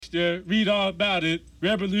extra, read all about it.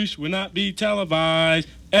 Revolution will not be televised.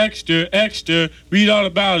 Extra, extra, read all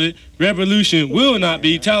about it. Revolution will not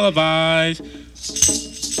be televised.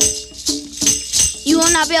 You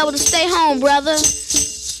will not be able to stay home, brother.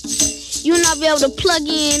 You will not be able to plug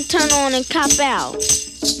in, turn on, and cop out.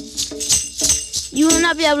 You will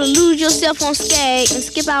not be able to lose yourself on Skag and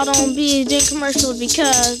skip out on BJ commercials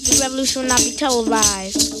because the revolution will not be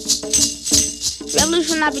televised.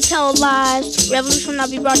 Revolution will not be televised. Revolution will not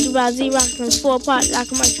be brought to you by Z-Rock and 4-part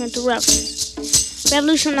commercial interruptions.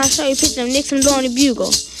 Revolution will not show you a picture of Nixon blowing the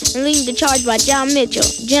bugle and leading the charge by John Mitchell,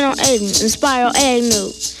 General Aiden, and Spiral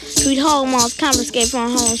Agnew. Sweet hog moths confiscate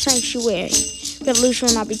from home sanctuary.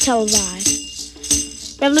 Revolution will not be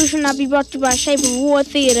televised. Revolution will not be brought to you by Shape of War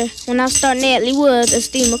Theater when I start Natalie Woods as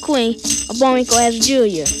Steve McQueen or Bowinkle as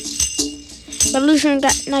Julia. Revolution will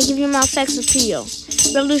not give you mouth sex appeal.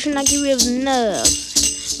 Revolution will not give you the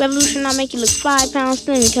nubs. Revolution will not make you look 5 pounds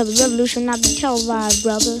thin because the revolution will not be televised,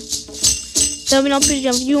 brother. There'll be no picture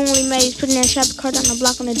of you only maids putting that shopping cart on the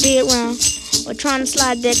block on the dead round or trying to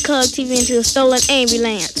slide that Cug TV into a stolen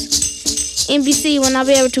ambulance. NBC will not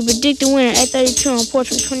be able to predict the winner at 32 on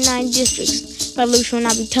Portrait 29 districts. Revolution will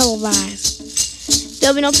not be televised.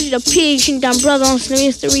 There'll be no picture of pigs shooting down brother on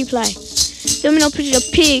Snurry's the replay. There'll be no picture of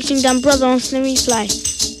pigs shooting down brother on Snurry's replay.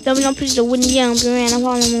 There'll be no picture of Whitney Young being ran up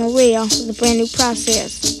on him on a rail with a brand new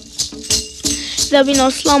process. There'll be no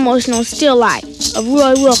slow motion on still life of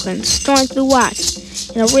Roy Wilkins storming through Watts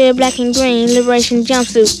in a red, black, and green liberation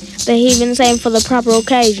jumpsuit that he'd been saving for the proper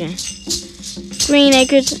occasion. Green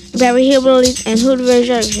Acres, Beverly Hillbillies, and Hoodville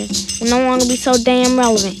Junction will no longer be so damn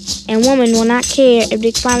relevant, and women will not care if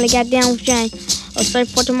they finally got down with Jane or search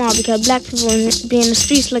for tomorrow because black people will be in the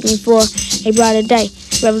streets looking for a brighter day.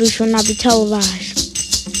 Revolution will not be televised.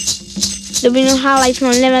 There'll be no highlights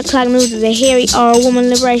from 11 o'clock news of the hairy or woman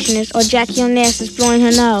liberationist or Jackie Onassis blowing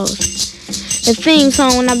her nose. The theme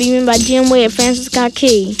song will not be written by Jim Webb, Francis Scott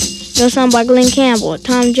Key. No song by Glenn Campbell,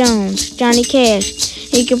 Tom Jones, Johnny Cash,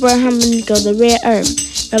 and Gilbert Humperdinck of the Red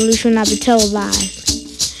Earth. Revolution will not be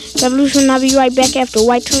televised. Revolution will not be right back after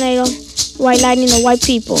white tornado, white lightning, or white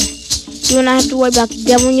people. You will not have to worry about the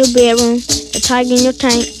devil in your bedroom, the tiger in your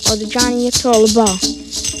tank, or the Johnnie in your toilet bowl.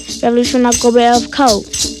 Revolution will not go bare of coat.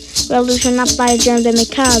 Revolution will not fight germs that may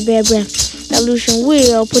cause bad breath. Revolution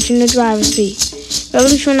will put you in the driver's seat.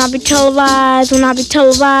 Revolution will not be televised, will not be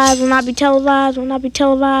televised, will not be televised, will not be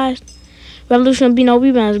televised. Revolution will be no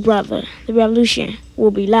reruns, brother. The revolution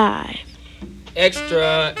will be live.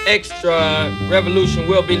 Extra, extra, revolution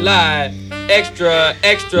will be live. Extra,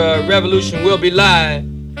 extra, revolution will be live.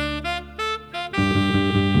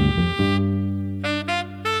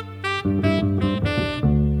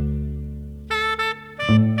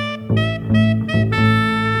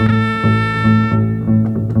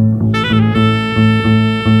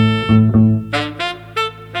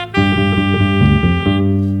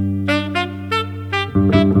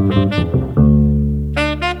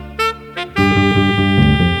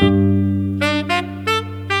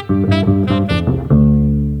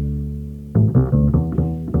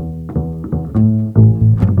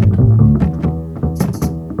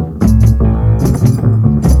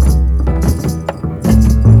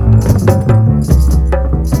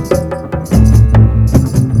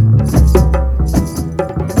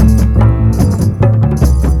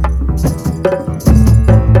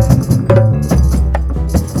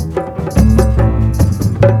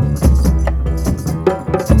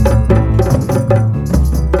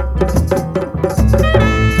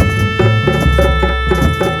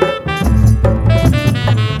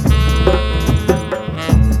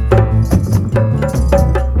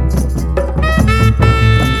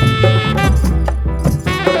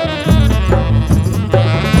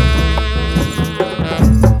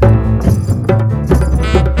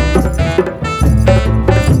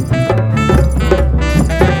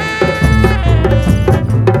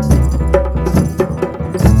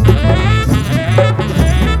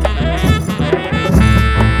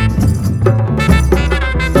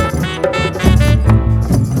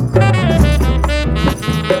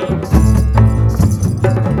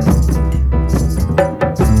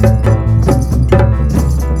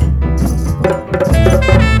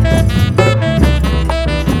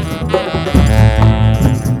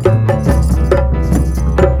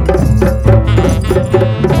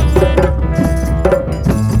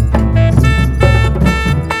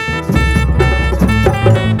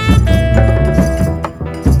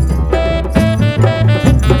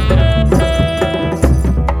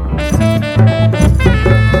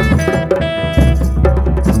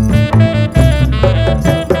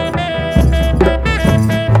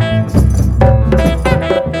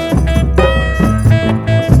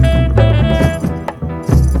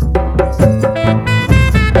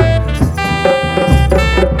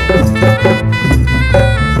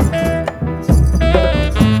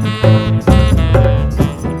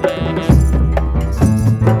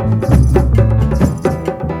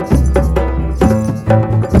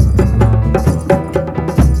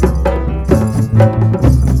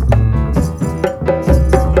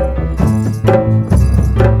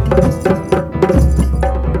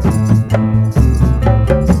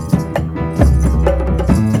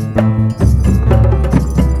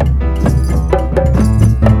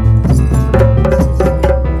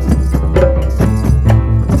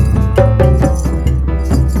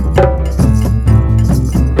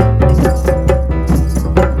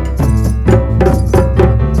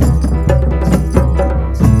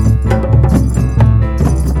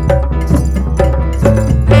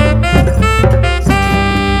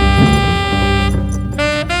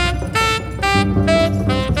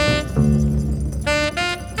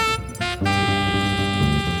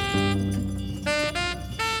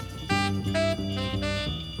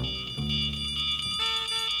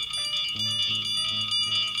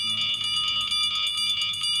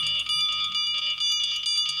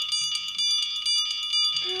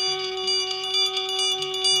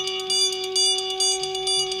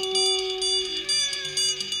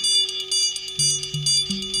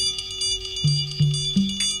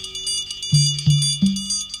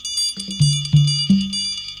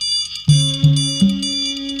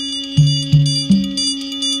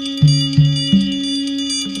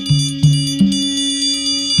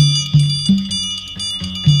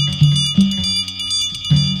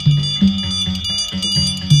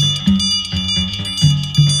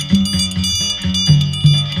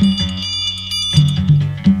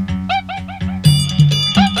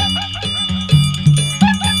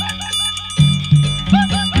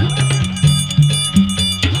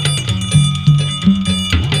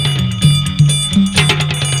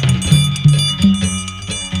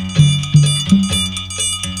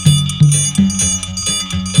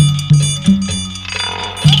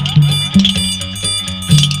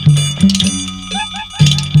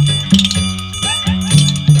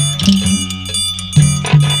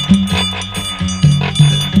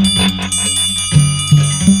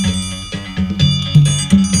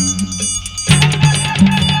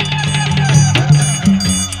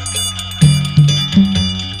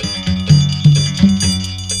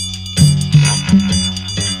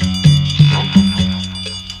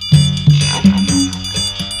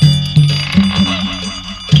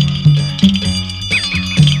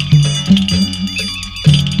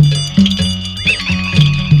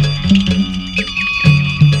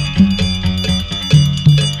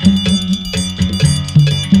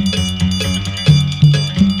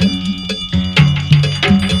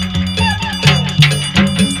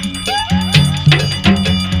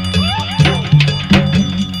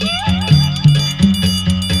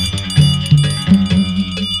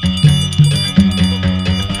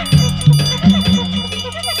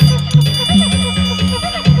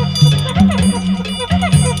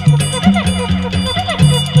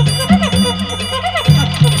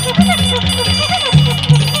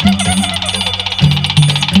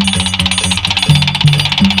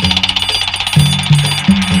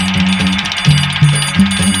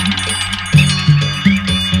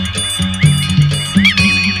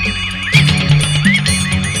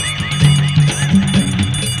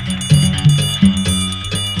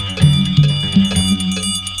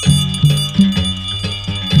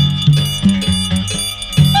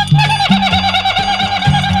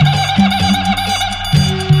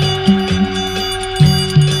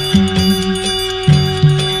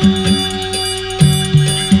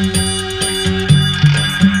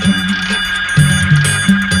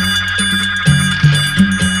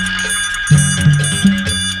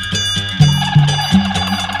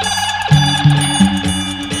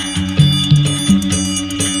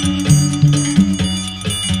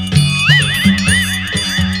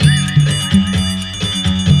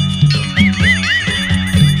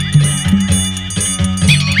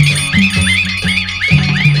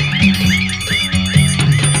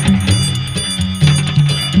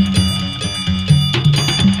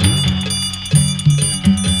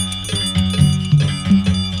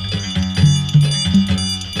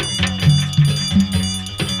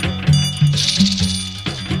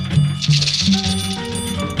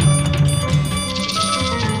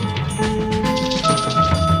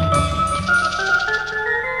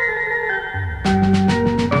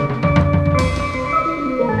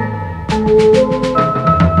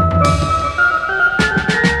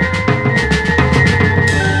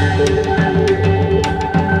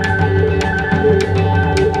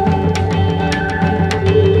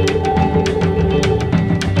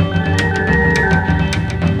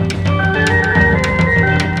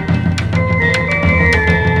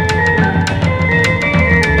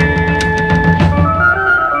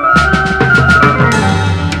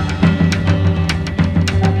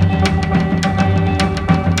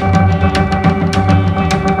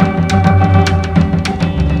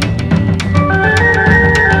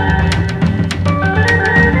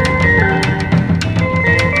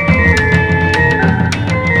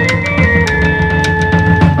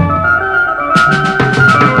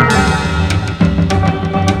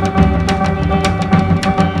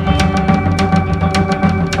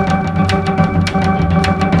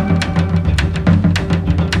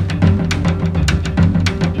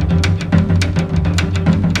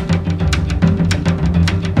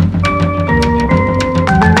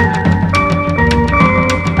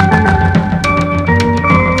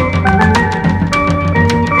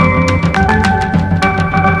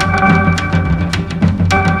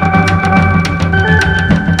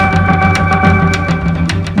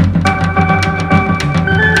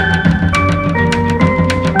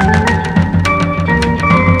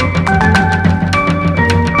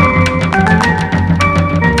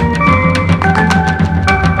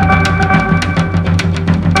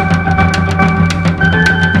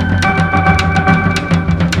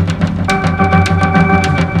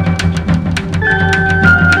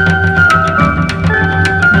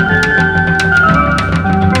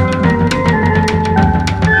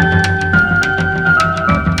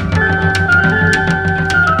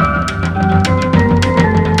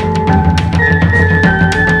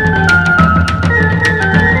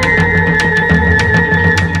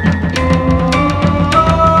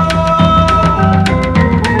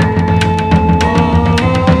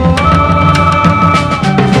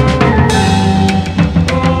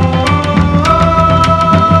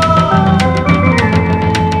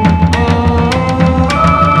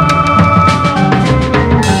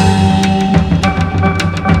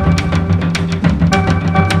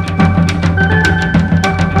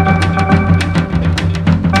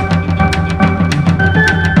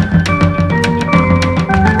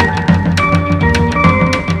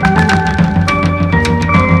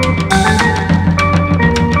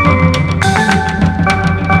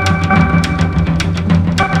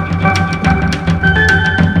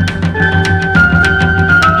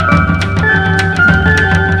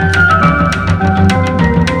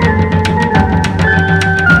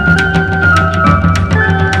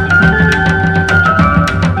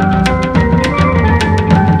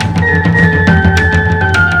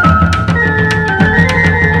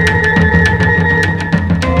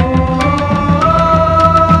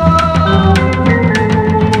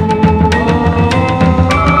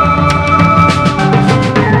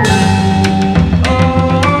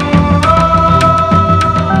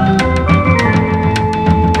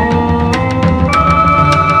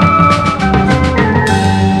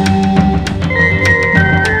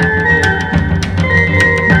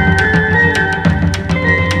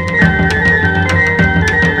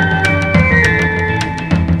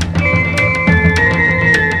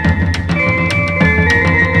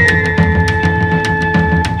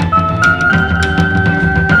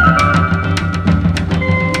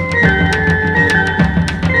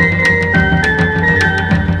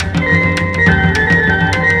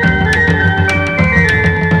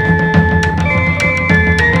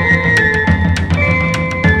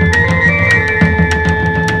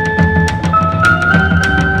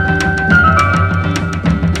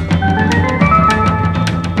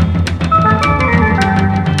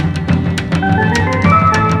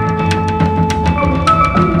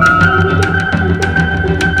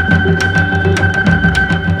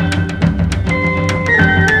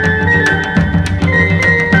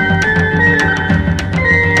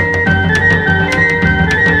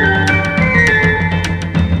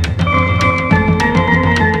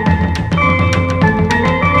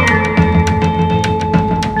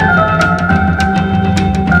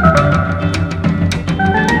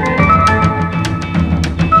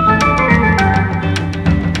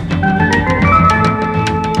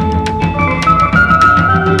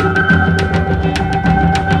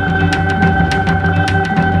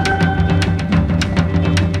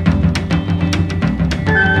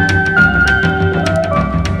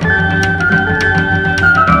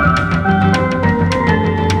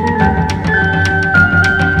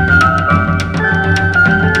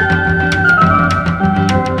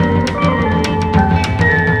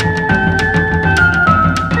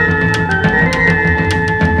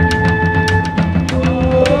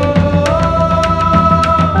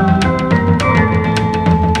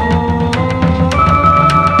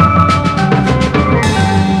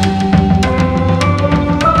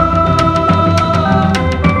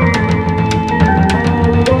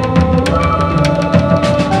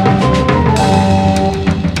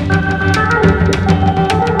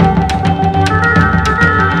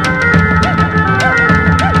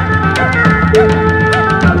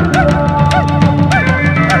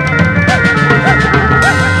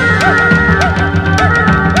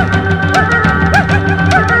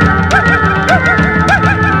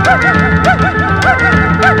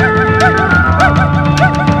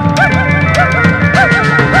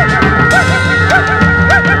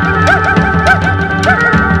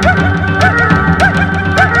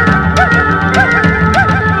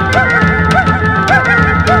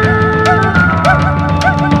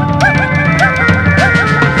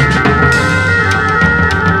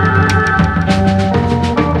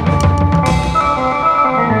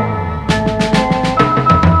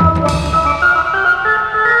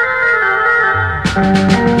 Şimdi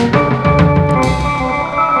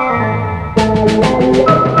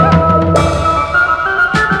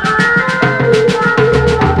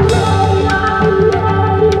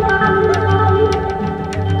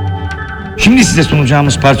size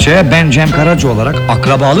sunacağımız parçaya ben Cem Karaca olarak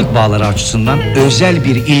akrabalık bağları açısından özel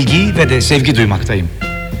bir ilgi ve de sevgi duymaktayım.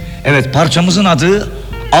 Evet, parçamızın adı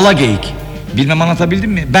Alageyik. Bilmem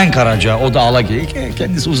anlatabildim mi? Ben Karaca, o da Alageyik.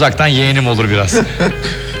 Kendisi uzaktan yeğenim olur biraz.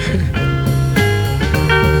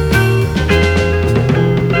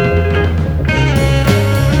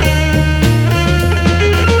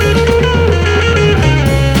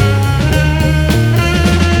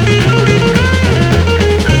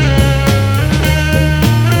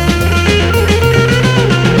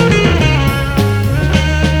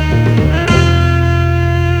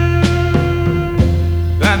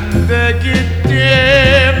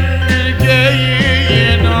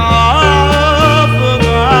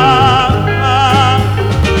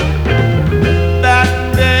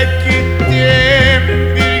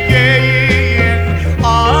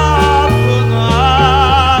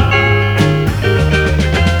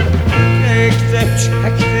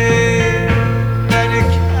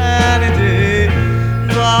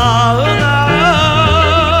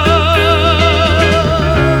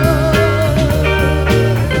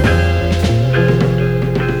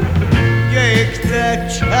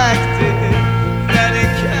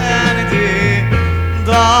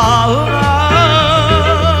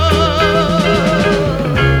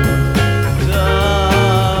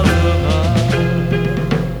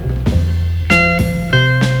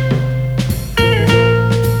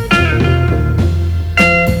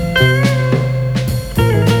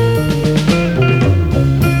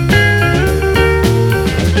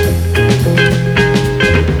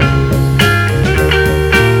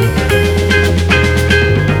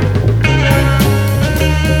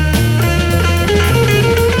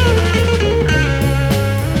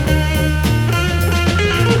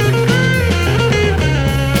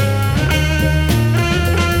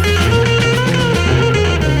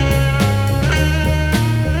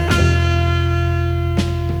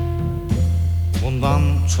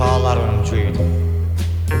 çağlar önceydi.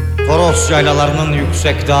 Toros yaylalarının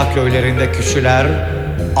yüksek dağ köylerinde kişiler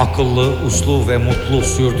akıllı, uslu ve mutlu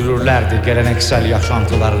sürdürürlerdi geleneksel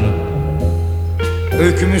yaşantılarını.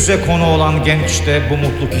 Öykümüze konu olan genç de bu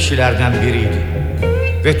mutlu kişilerden biriydi.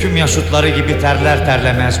 Ve tüm yaşıtları gibi terler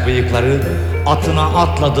terlemez bıyıkları atına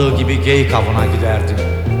atladığı gibi geyik avına giderdi.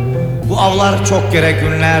 Bu avlar çok kere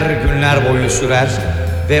günler boyu sürer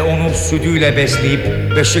ve onu sütüyle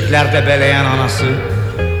besleyip beşiklerde beleyen anası,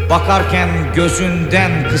 bakarken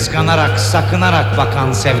gözünden kıskanarak, sakınarak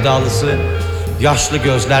bakan sevdalısı, yaşlı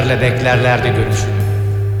gözlerle beklerlerdi dönüşünü.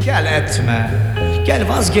 Gel etme, gel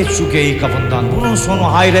vazgeç şu geyik avından, bunun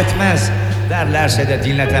sonu hayretmez derlerse de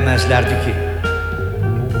dinletemezlerdi ki.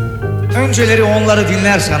 Önceleri onları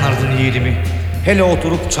dinler sanırdın yiğidimi. Hele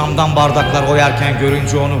oturup çamdan bardaklar oyarken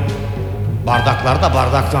görünce onu. Bardaklar da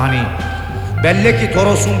bardaktı hani. Belli ki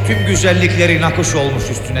Toros'un tüm güzellikleri nakış olmuş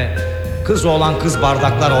üstüne. Kız olan kız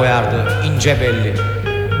bardaklar oyardı, ince belli.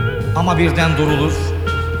 Ama birden durulur,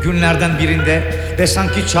 günlerden birinde ve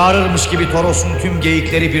sanki çağırırmış gibi Toros'un tüm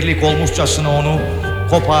geyikleri birlik olmuşçasına onu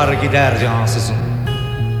kopar giderdi ansızın.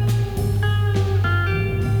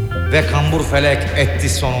 Ve kambur felek etti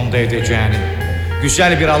sonunda edeceğini.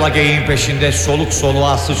 Güzel bir alageyin peşinde soluk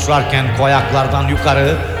soluğa sıçrarken koyaklardan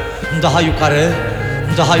yukarı, daha yukarı,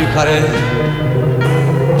 daha yukarı.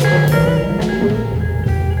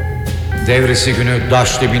 Devrisi günü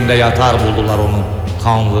taş dibinde yatar buldular onu,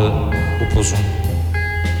 kanlı, upuzun.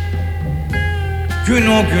 Gün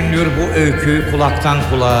o gündür bu öykü kulaktan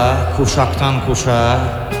kulağa, kuşaktan kuşağa,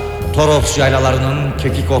 Toros yaylalarının,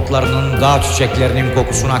 kekik otlarının, dağ çiçeklerinin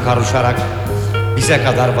kokusuna karışarak bize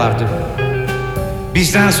kadar vardı.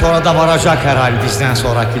 Bizden sonra da varacak herhal bizden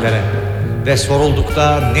sonrakilere. Ve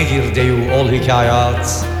soruldukta nedir deyu ol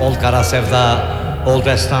hikayat, ol kara sevda, ol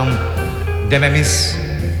destan dememiz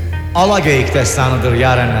alageyik destanıdır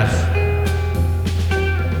yarenler.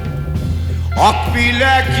 Ak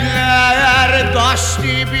bilekler taş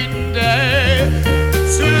dibinde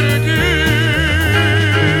sürdü.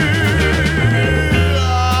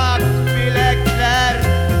 Ak bilekler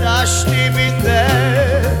taş dibinde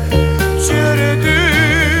sürdü.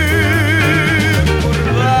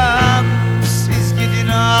 Kurban siz gidin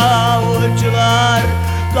avcılar,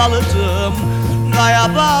 kalıtım kaya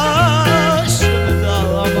başında.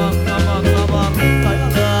 Aman aman aman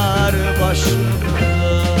kayalar başında.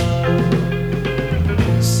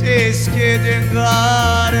 Siz gidin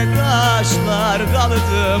kardeşler,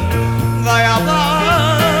 kalıtım kaya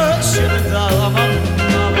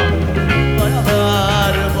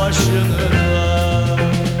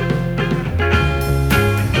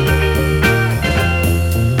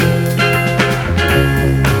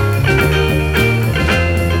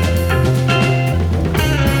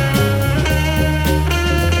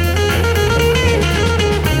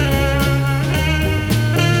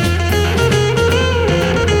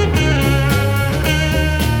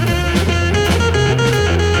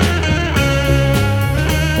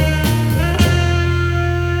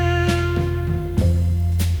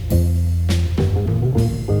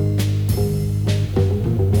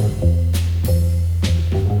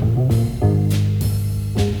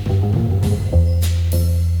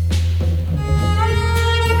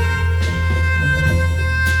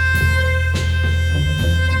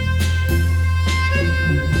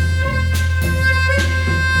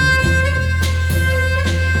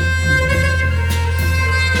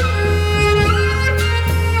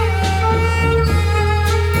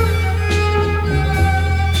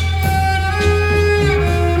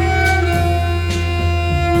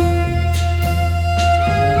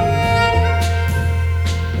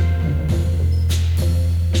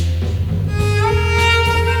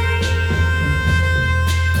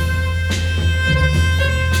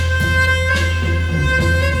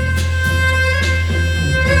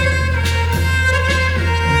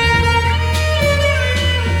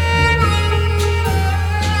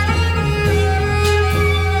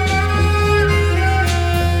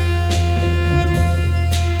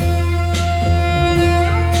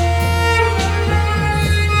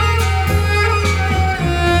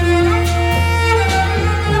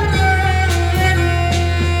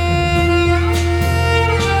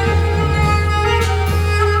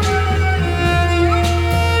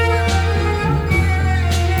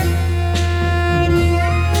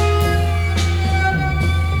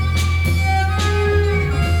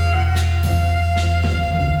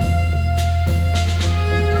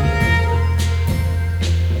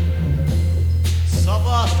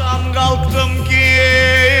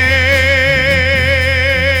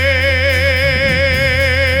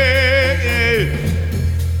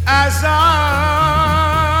ezan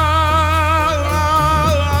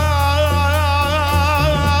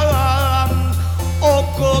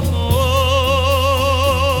okunur.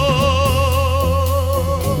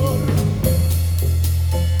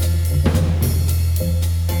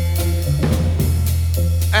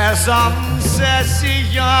 Ezan sesi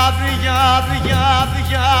yar yar yar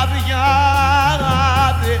yar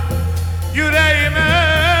yar yüreğime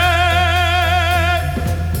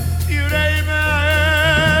yüreğime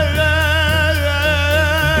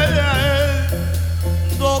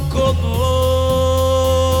dokunur.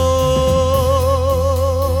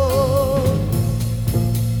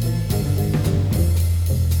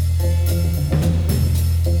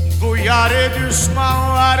 Bu yarı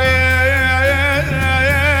düşmanları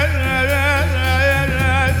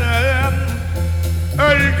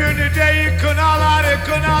ölgünü de kınalar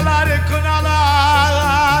kınalar kınalar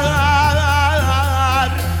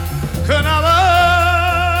kınalar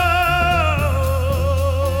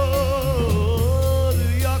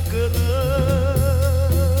yakınır.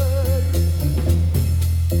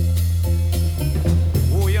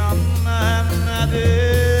 Uyan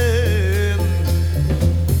Mehmet'im,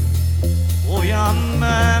 uyan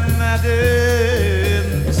Mehmet'im,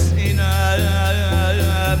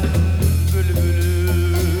 sinem bülbülü.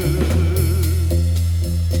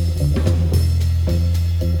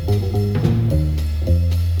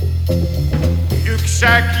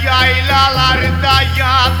 Yüksek yaylalarda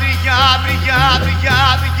yağdı yağdı yağdı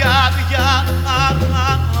yağdı yağdı yağdı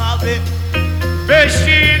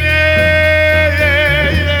beşiğine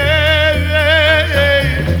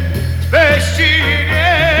beşiğine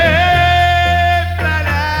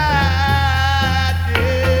beledim.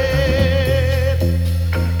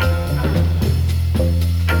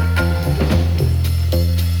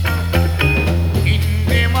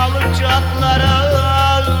 İndim alacaklara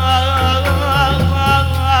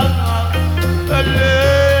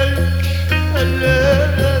ölük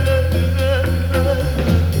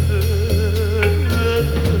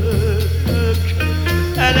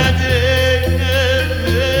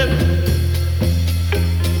eledim.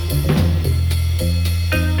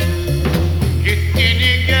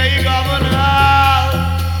 Gittiğini gey gamına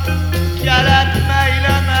gel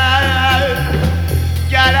etmeyleme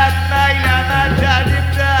gel etmeyleme dedim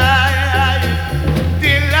de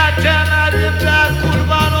dinletemedim de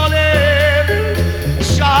kurban olayım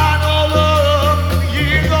şahan oğlum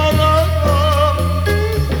yiğit oğlum.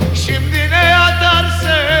 Şimdi ne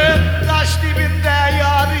yatarsın taş dibinde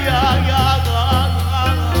yar yar yar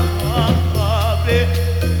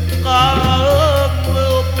kanlı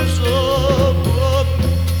opuzum.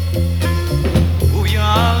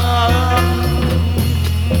 Uyan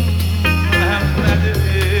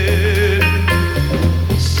Mehmet'im,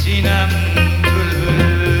 sinem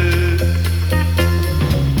bülbülü.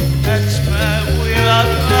 Etme uyan,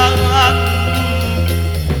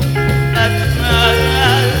 etme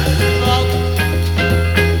kalk.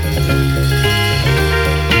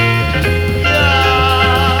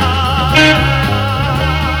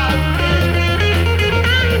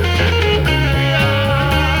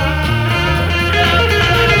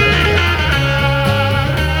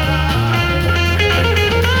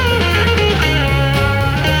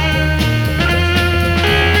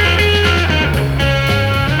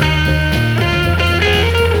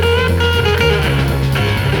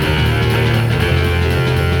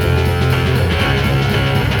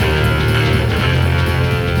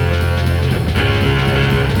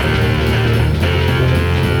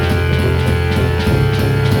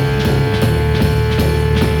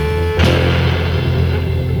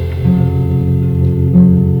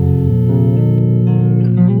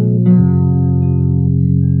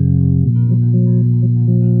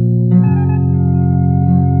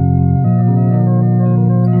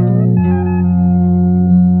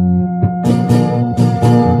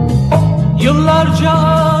 Yıllarca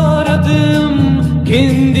aradım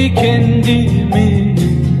kendi kendimi,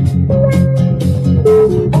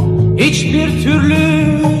 hiçbir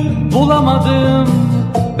türlü bulamadım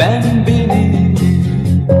ben beni.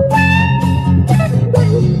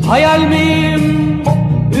 Hayal miyim,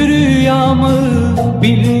 rüya mı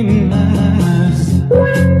bilinmez.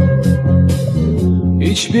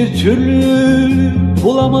 Hiçbir türlü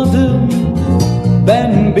bulamadım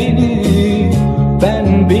ben beni,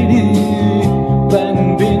 ben beni,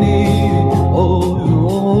 ben beni. Oy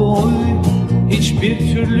oy,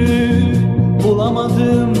 hiçbir türlü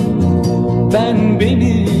bulamadım ben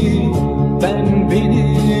beni, ben beni,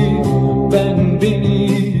 ben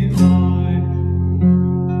beni. Vay.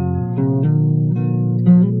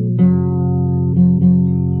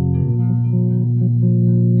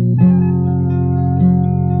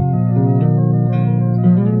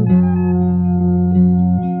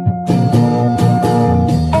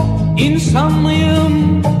 İnsan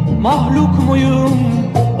mıyım, mahluk muyum,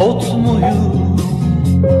 ot muyum?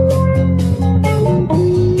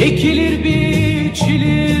 Ekilir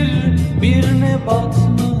biçilir bir nebat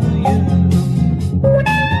mıyım?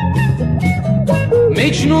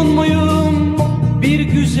 Mecnun muyum, bir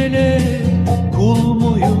güzele kul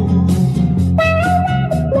muyum?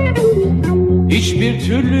 Hiçbir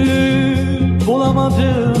türlü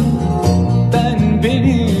bulamadım ben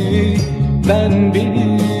beni, ben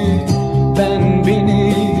beni, ben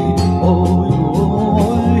beni, oy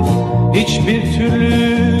oy. Hiçbir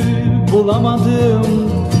türlü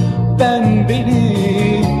bulamadım ben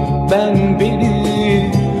beni, ben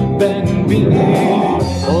beni, ben beni,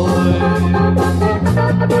 oy.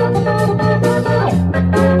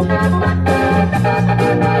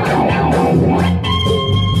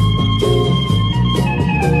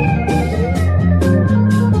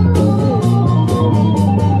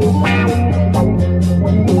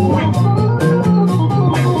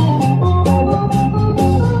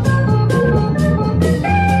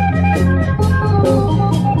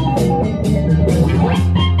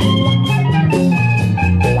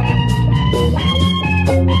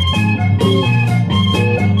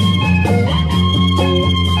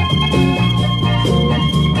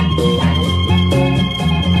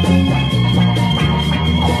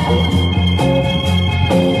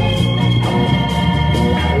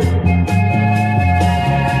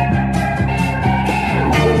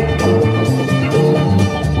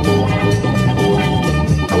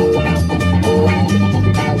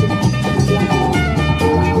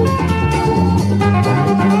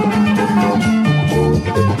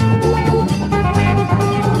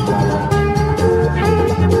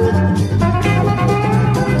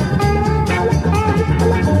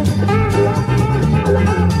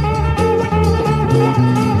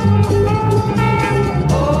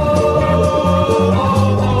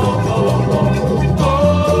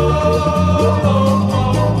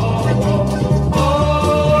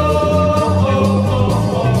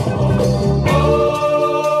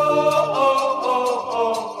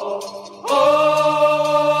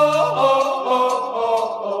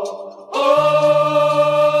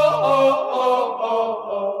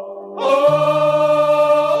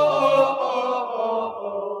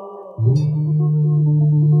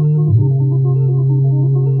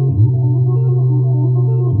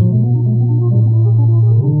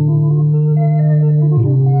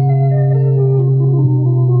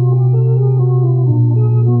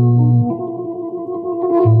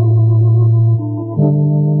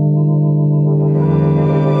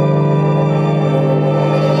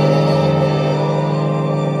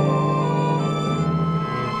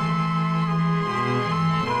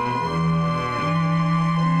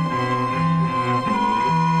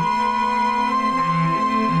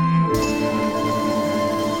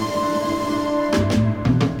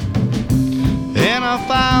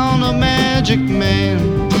 magic man.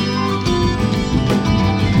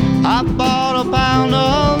 I bought a pound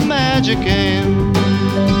of magic and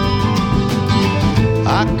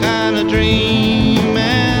I kinda dream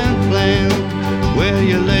and plan where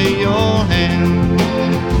you lay your hand.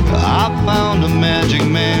 I found a magic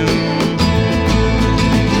man.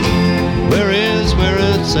 Where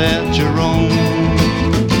it's at your own.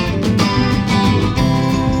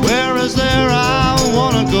 Where is there I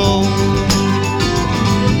wanna go?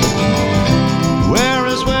 Where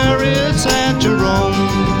it's at your own.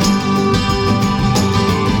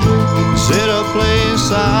 Set a place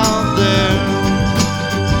out there,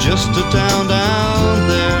 just a town down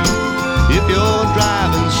there, if you're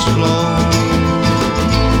driving slow.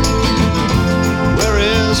 Where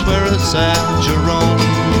it's at your own.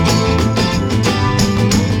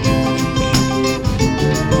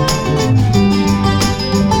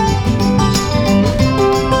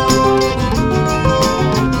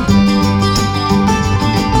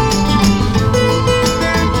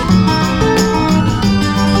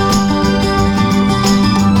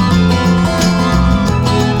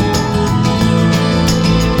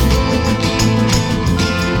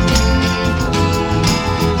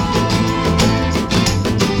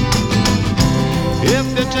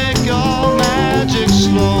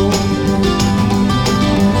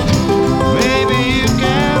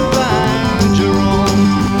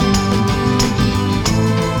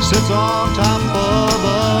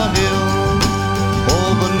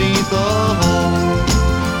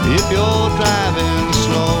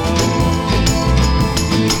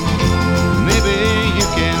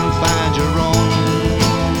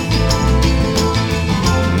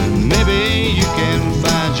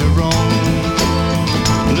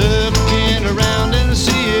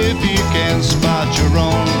 Spot your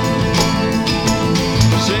own.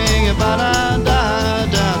 Sing about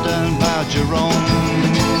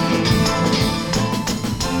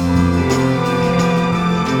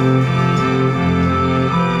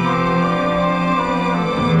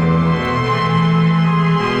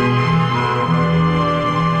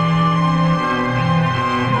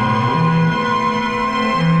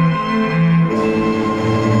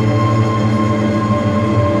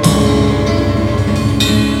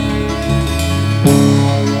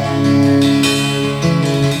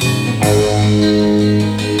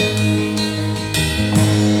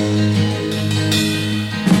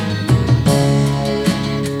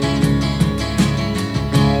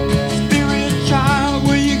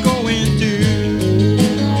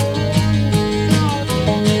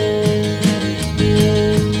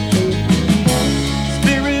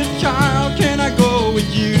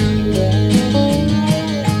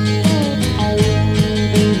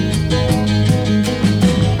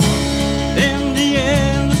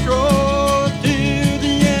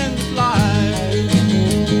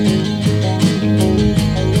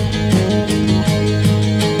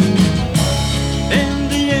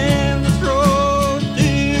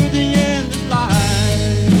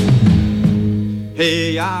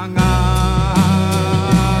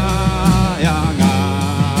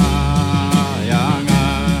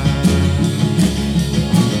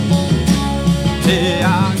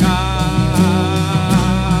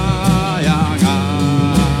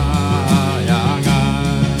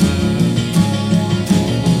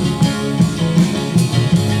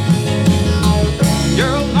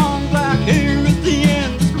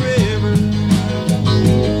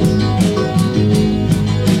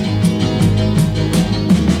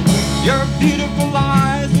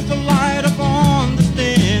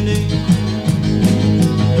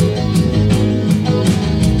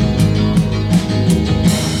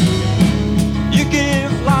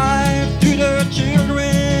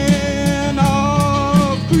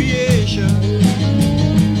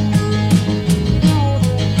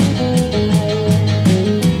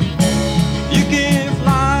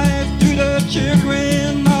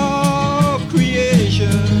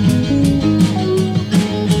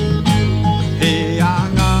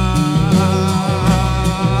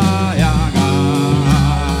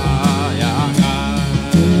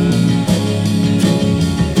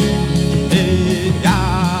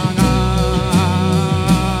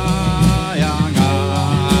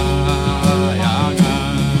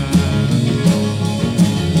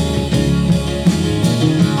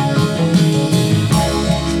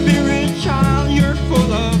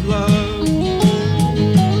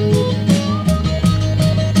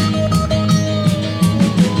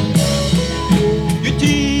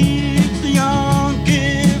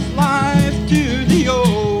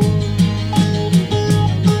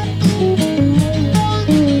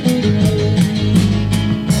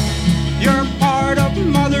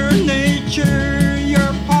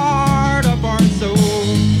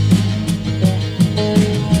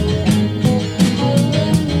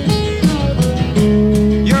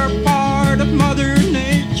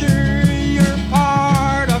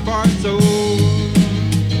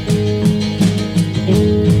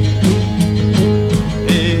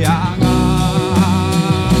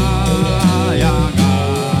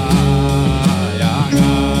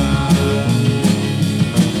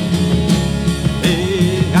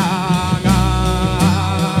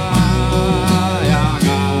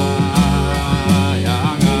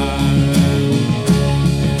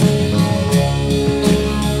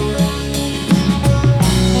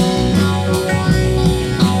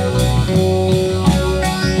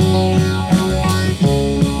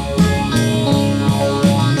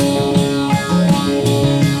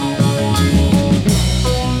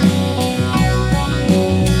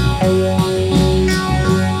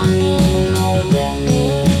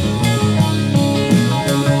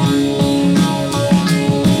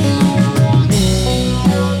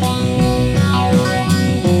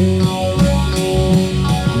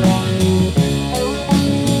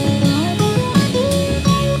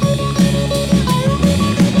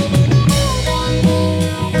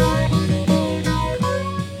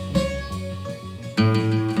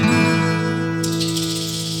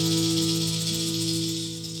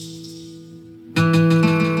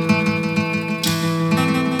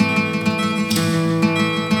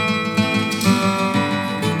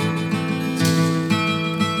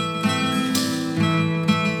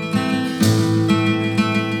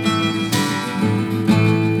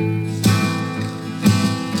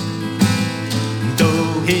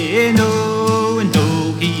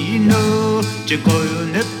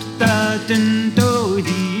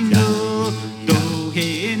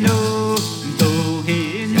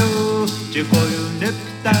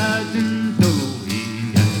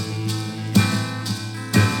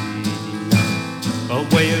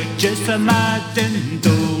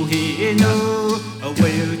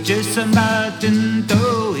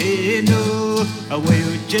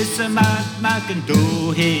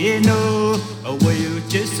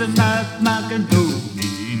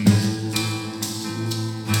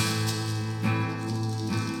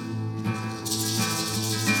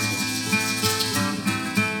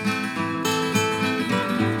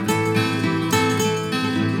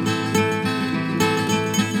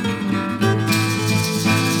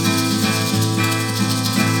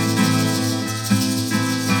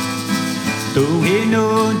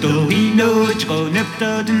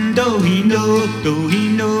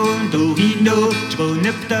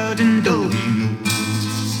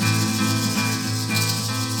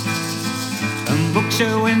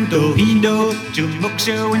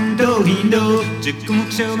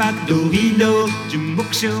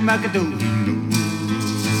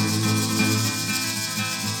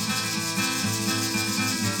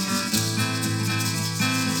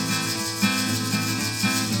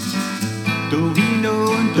도히노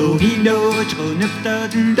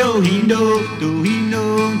저녁따든 도히노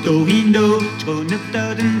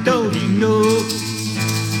저녁따든 도히노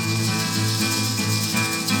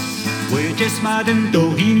We're just modern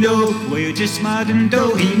dohino, we're just modern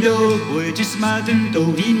dohino, we're just modern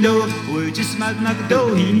dohino, we're just modern like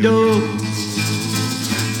dohino.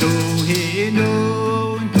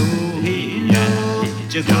 Dohino, dohino,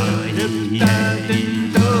 just dohino,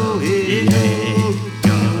 dohino, dohino,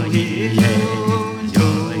 dohino,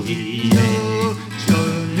 dohino,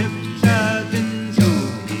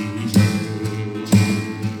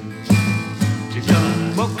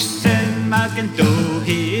 목샘 막은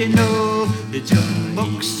도히노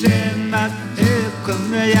목샘 막은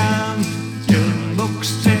공양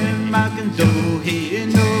목샘 막은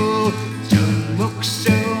도히노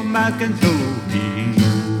목샘 막은 도히노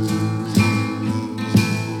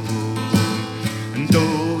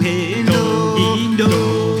도히노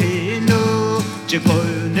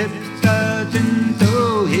골nep다든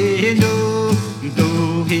도히노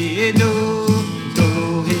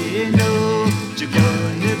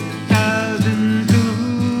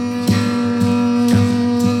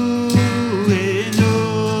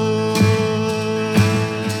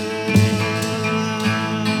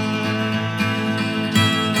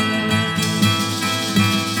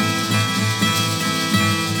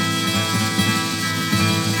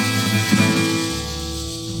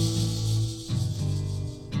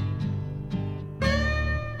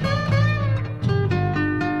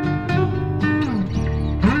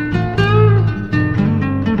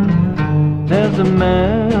There's a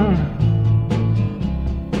man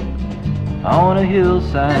on a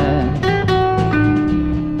hillside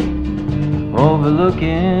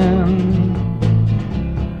overlooking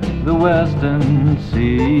the western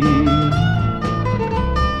sea.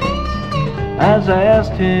 As I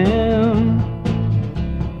asked him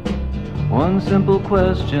one simple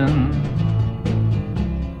question,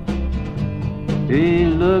 he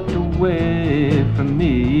looked away from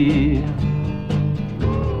me.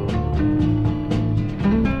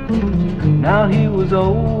 Now he was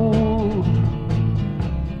old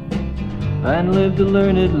and lived a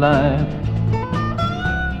learned life.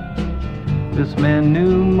 This man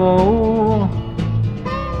knew more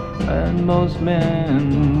than most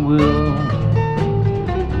men will.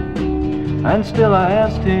 And still I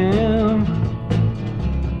asked him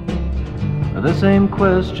the same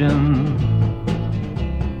question.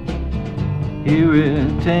 He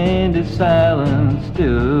retained his silence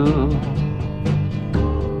still.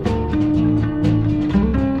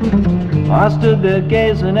 I stood there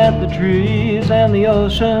gazing at the trees and the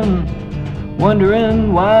ocean,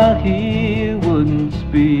 wondering why he wouldn't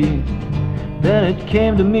speak. Then it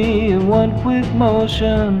came to me in one quick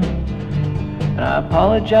motion, and I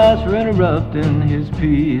apologized for interrupting his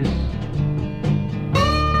peace.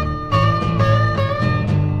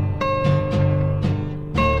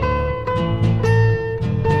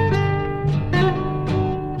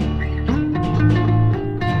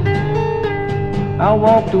 I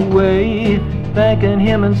walked away, thanking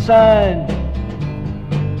him inside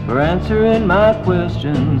for answering my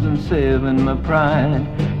questions and saving my pride.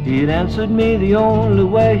 He'd answered me the only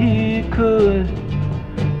way he could,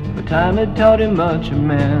 but time had taught him much of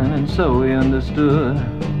man, and so he understood.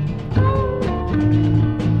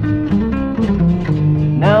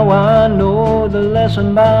 Now I know the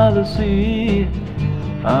lesson by the sea.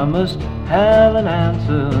 I must have an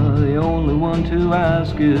answer, the only one to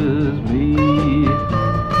ask is me.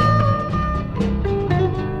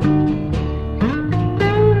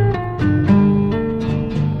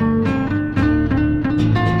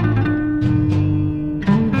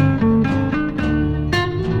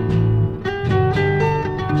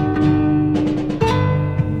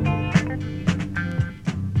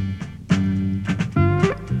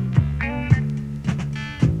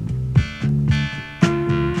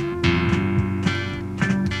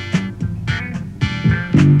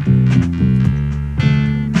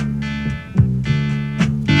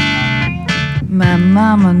 My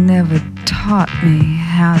mama never taught me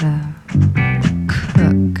how to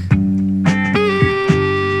cook.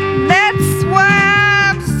 That's why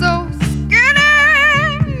I'm so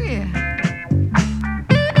skinny.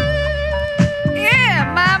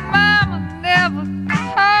 Yeah, my mama never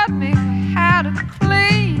taught me how to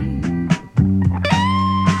clean.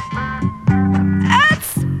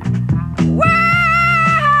 That's why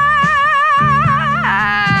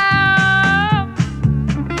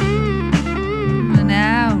an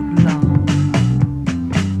outlaw.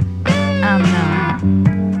 I'm not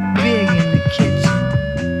big in the kitchen.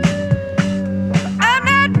 I'm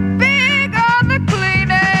not big on the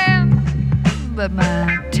cleaning, but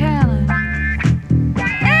my talent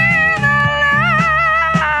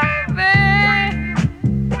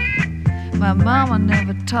my mama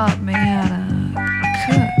never taught me how to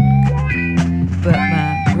cook. But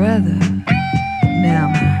my brother, now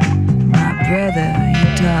my brother, he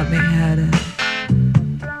taught me how to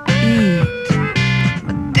eat.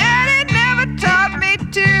 My daddy never taught me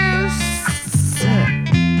to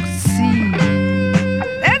succeed.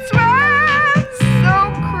 That's why I'm so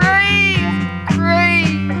crazy.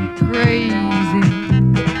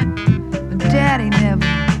 My daddy never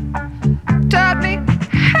taught me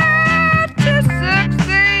how to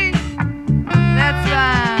succeed. That's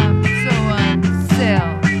why I'm so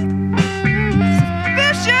unself-sufficient.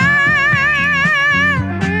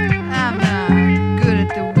 I'm not good at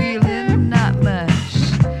the wheeling, not much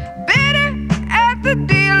better at the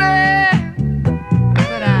dealing,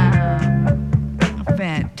 but I'm a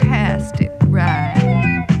fantastic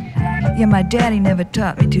rider. Yeah, my daddy never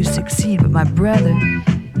taught me to succeed, but my brother,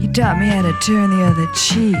 he taught me how to turn the other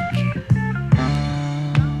cheek.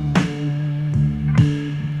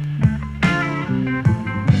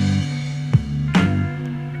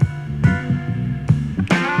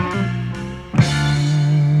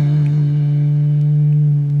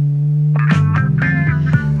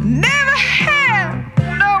 Never had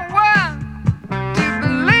no one to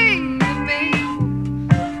believe in me,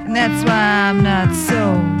 and that's why I'm not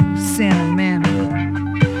so sentimental.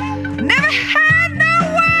 Never had no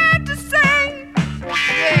one to say,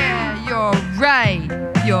 yeah, you're right,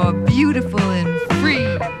 you're beautiful and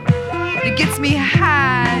free. It gets me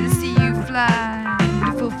high to see you fly,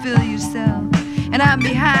 to fulfill yourself. And I'm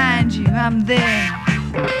behind you, I'm there.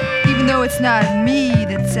 Even though it's not me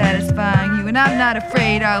that's satisfying you, and I'm not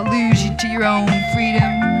afraid I'll lose you to your own freedom.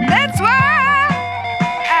 That's why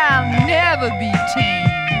I'll never be tamed.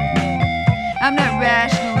 I'm not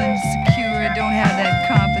rational and secure, I don't have that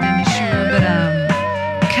confident assure, but I'm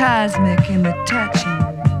cosmic in the touching.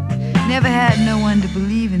 Never had no one to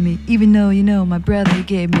believe in me, even though, you know, my brother, he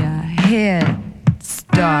gave me a head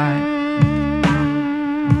start.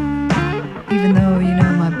 Even though, you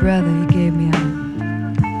know, my brother, he gave me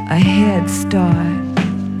a head start.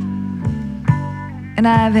 And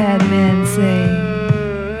I've had men say,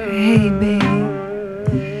 hey baby,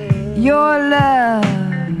 your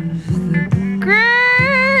love's the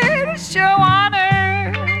greatest show on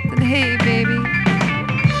earth. And hey baby,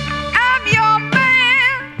 I'm your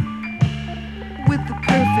man with the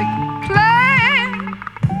perfect plan.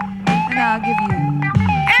 And I'll give you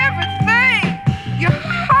everything your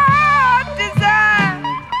heart desires.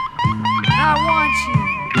 I want you,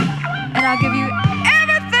 and I'll give you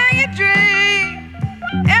everything you dream,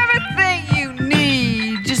 everything you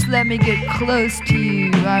need. Just let me get close to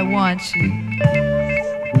you, I want you.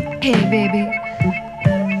 Hey baby,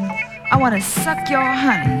 I wanna suck your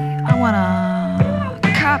honey, I wanna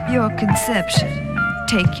cop your conception,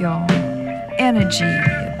 take your energy,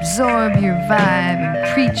 absorb your vibe and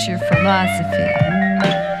preach your philosophy.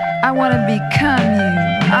 I wanna become you,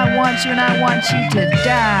 I want you, and I want you to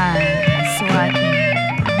die so I can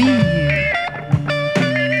be you.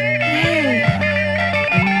 Hey,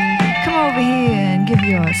 come over here and give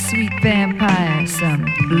your sweet vampire some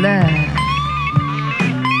blood.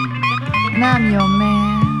 And I'm your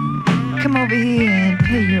man. Come over here and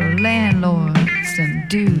pay your landlord some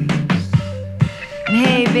dues. And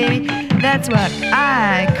hey baby, that's what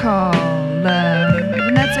I call love.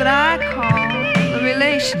 And that's what I call a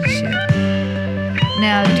relationship.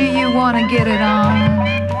 Now do you want to get it on?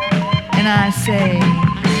 And I say,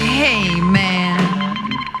 hey man,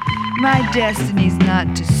 my destiny's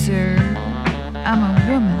not to serve. I'm a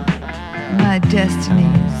woman. My destiny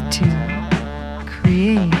is to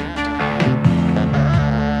create.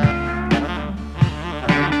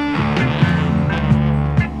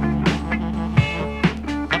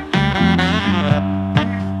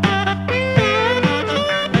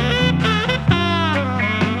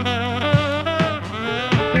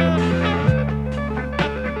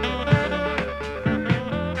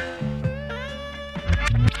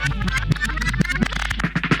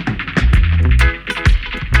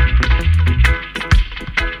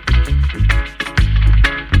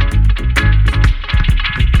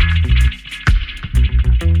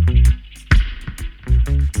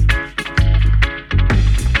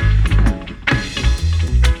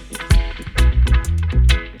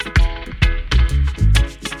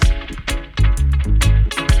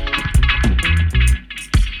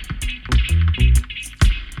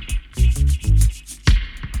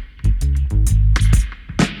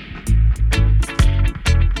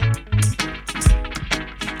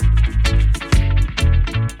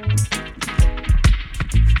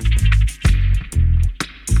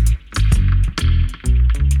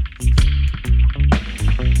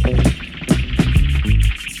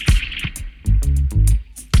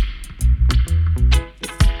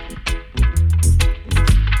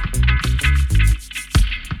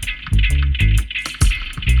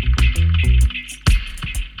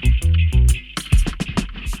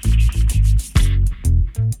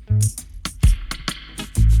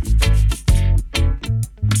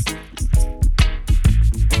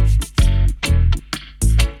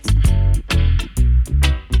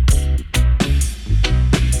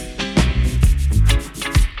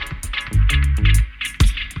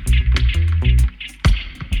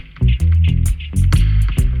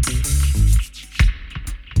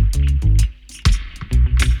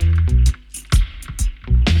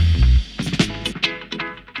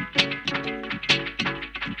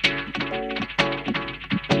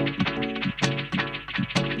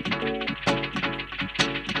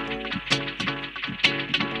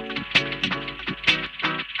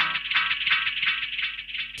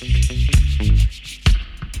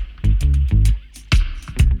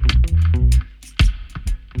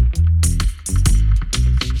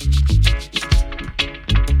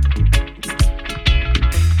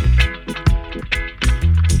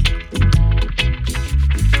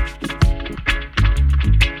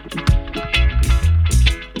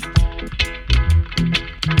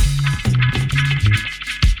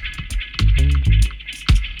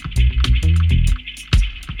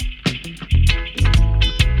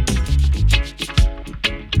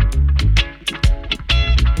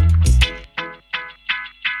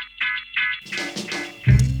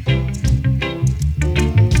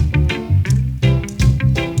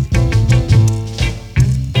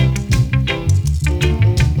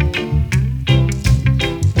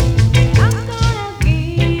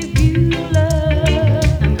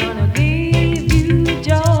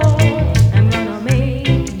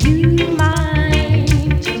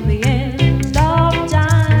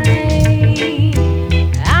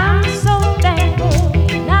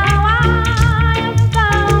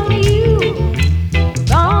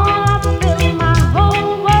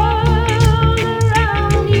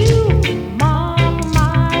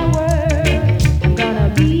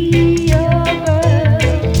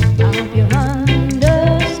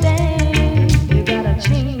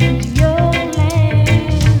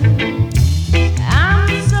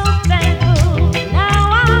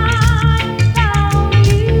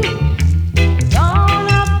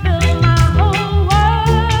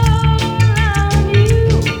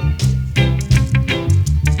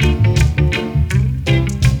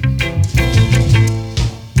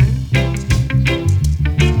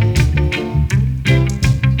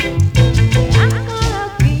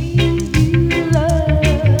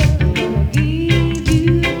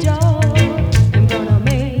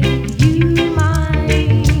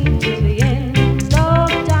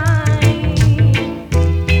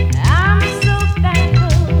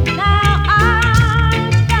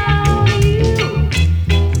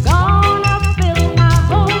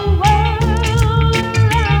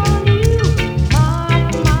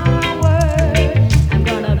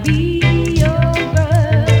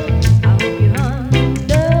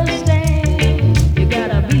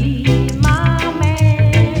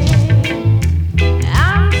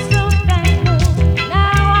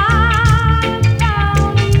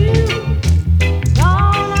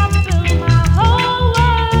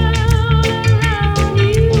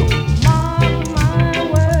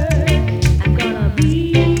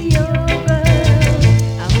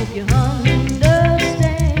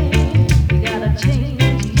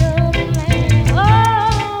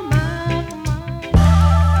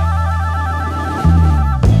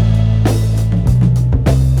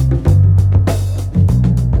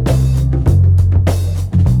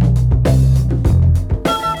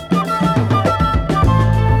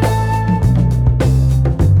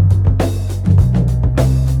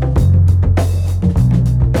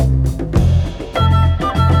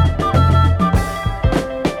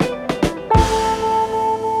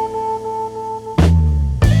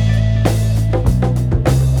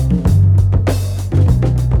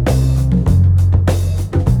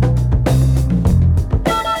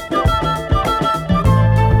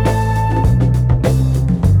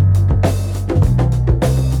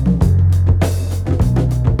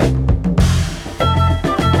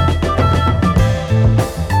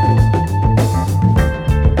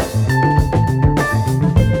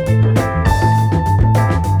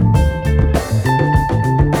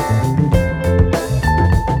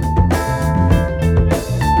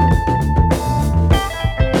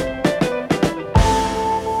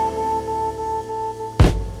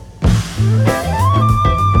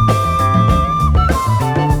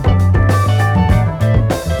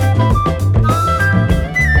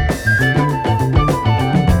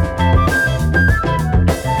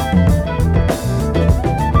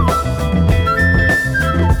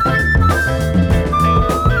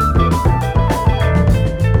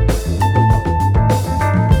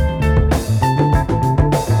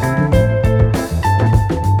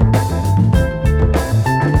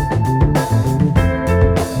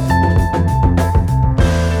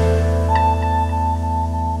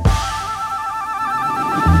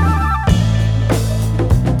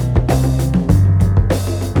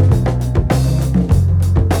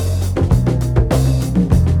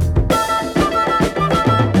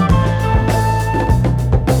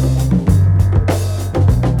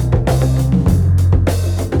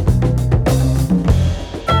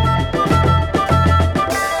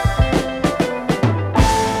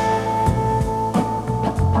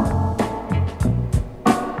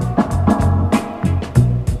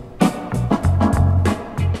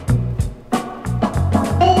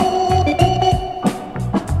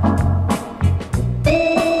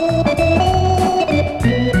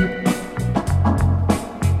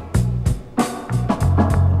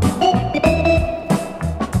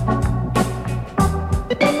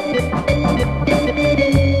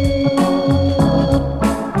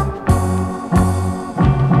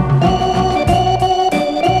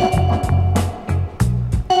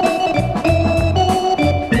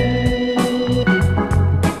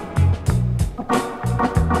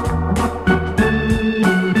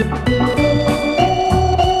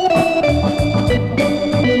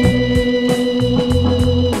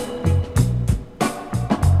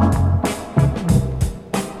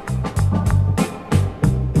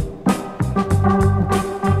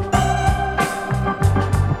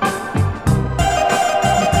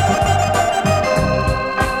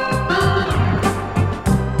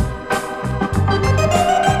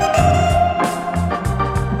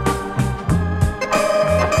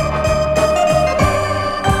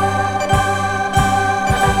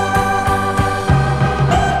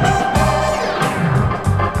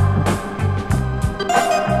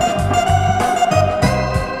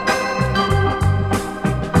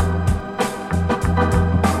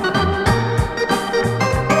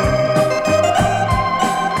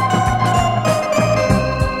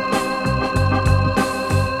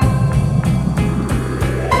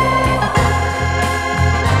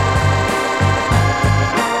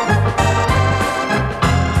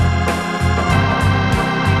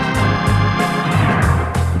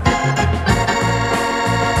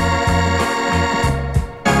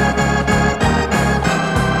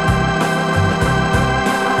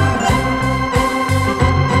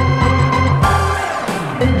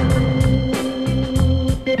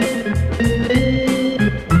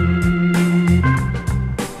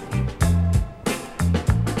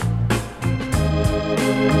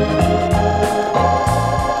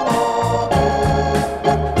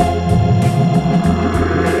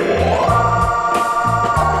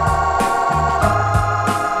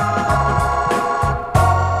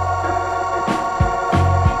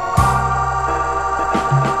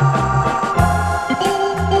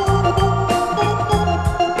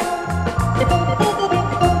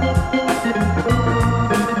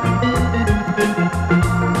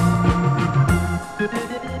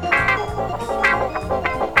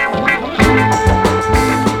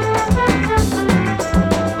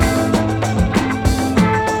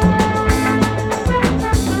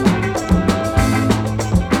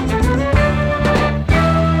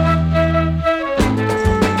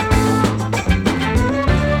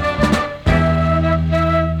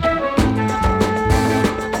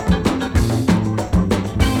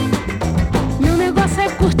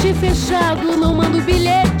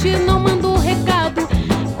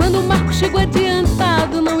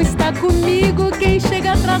 quem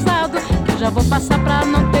chega atrasado. Eu já vou passar pra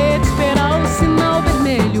não ter de esperar o sinal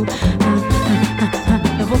vermelho.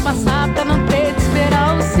 Eu vou passar pra não ter de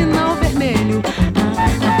esperar o sinal vermelho.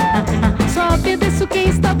 Só obedeço quem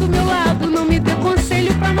está do meu lado. Não me dê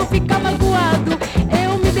conselho pra não ficar magoado.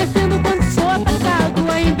 Eu me defendo quando sou atacado.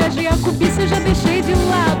 A inveja e a cobiça eu já deixei de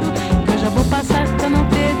lado. Eu já vou passar pra não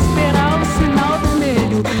ter de esperar o sinal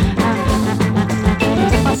vermelho. Eu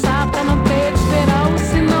vou passar pra não ter de esperar o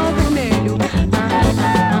sinal vermelho.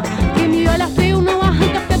 Quem me olha feio não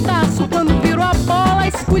arranca pedaço. Quando viro a bola,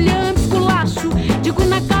 esculhambo, esculacho. Digo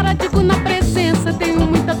na cara, digo na presença. Tenho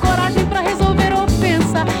muita coragem pra resolver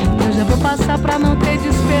ofensa. Eu já vou passar pra não ter de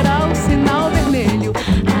esperar o sinal vermelho.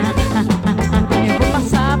 Eu vou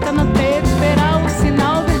passar pra não ter de esperar o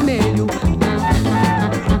sinal vermelho.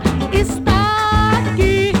 Está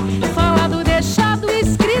aqui, falado, deixado,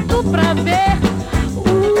 escrito pra ver.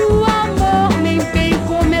 O amor nem tem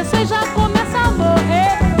começo e já começa a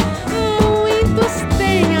morrer. Muitos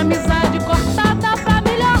têm amizade cortada pra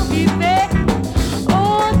melhor viver.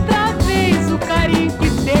 Outra vez o carinho que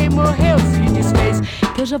dei morreu, se desfez.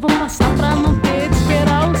 Que eu já vou passar pra não ter de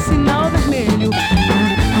esperar o sinal vermelho.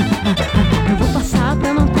 Eu vou passar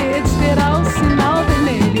pra não ter de esperar o sinal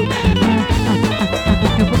vermelho.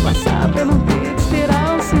 Eu vou passar pra não ter de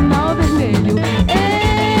esperar o sinal vermelho. Eu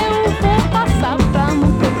vou passar pra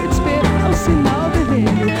não ter de esperar o sinal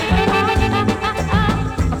vermelho.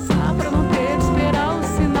 Passar pra não ter de esperar o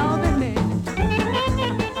sinal vermelho.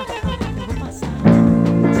 Eu vou passar pra não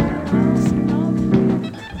ter de esperar o sinal vermelho.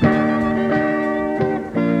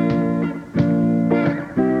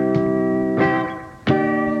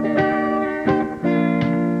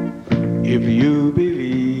 If you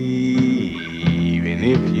believe and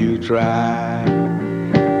if you try,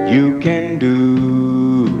 you can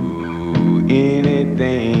do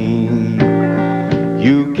anything.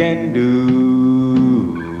 You can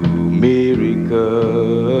do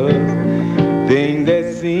miracles, things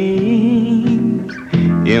that seem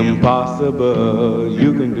impossible.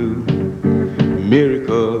 You can do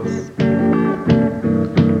miracles,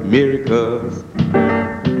 miracles.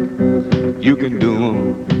 You can do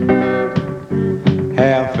them.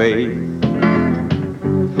 Have faith.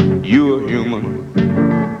 You're human,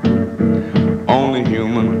 only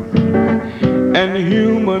human, and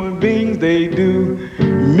human beings, they do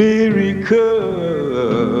miracles,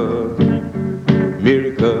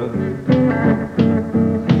 miracles.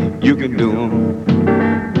 You can do them.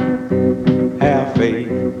 Have faith,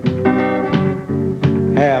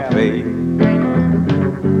 have faith.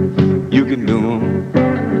 You can do them.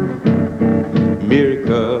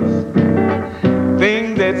 Miracles,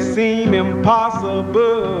 things that seem impossible.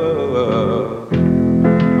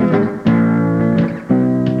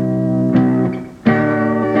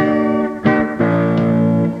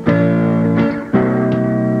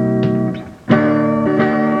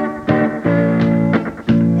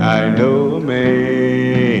 I know a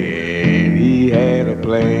man, he had a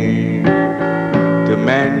plan to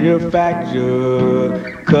manufacture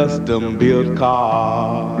custom-built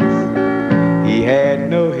cars. He had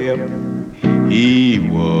no help, he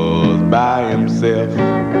was by himself.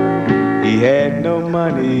 He had no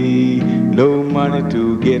money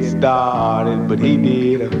to get started, but he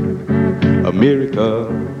did a miracle,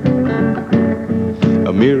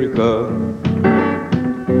 a miracle.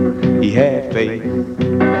 He had faith.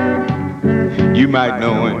 You might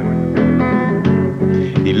know him.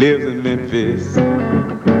 He lives in Memphis.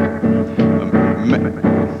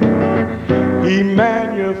 He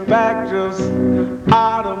manufactures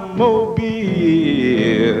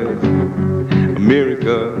automobiles. A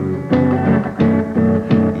miracle,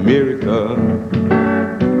 miracle.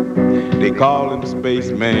 They call him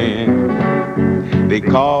Spaceman. They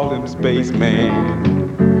call him Spaceman.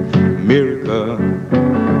 Miracle,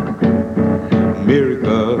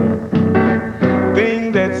 miracle.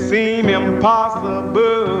 Things that seem impossible.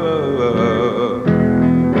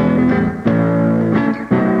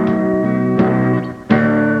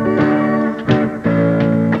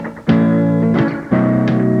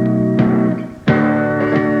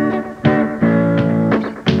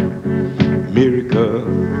 Miracle,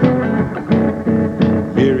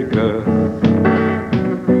 miracle,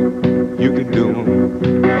 you can do them.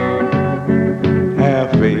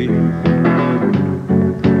 Have faith,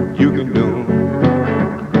 you can do them.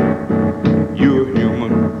 You're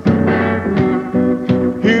human.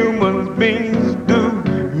 Human beings do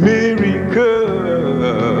miracles.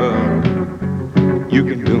 You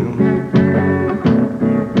can do them.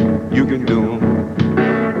 You can do them.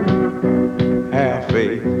 Have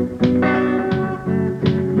faith.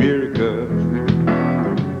 Miracles,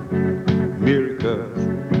 miracles,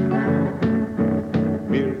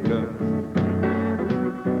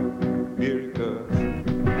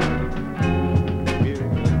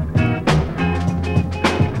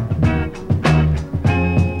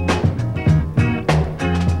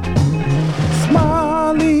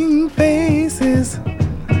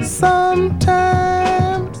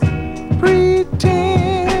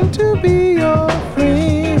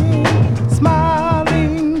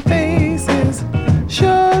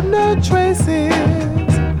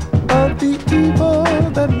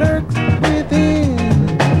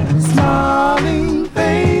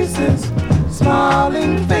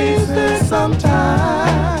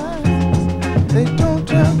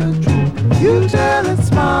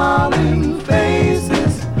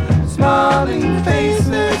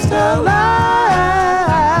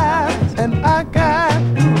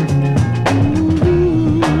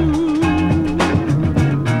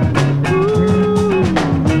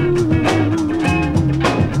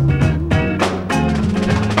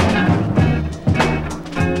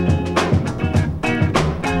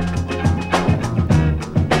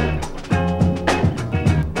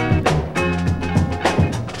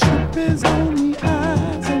 told me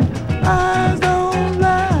eyes and eyes don't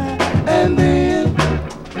lie. And then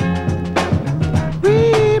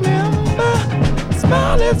remember,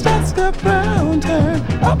 smile is just a frown turned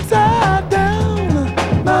upside down,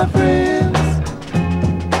 my friends.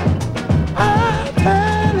 I'm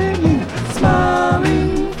telling you,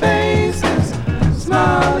 smiling faces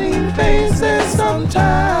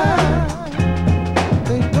sometimes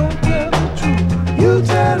they don't tell the truth. You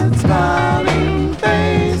tell it, smiling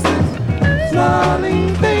faces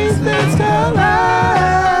tell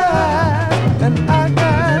lies, and I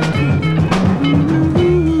got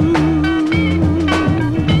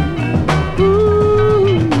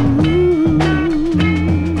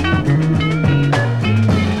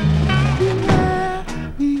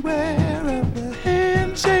beware of the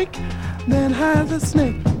handshake that hides a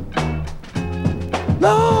snake.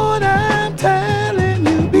 Lord, I'm telling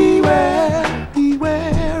you, beware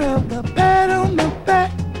of the pat on the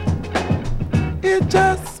back. It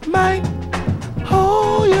just might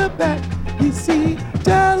hold you back. You see,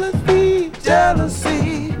 jealousy,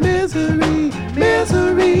 misery,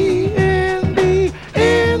 envy,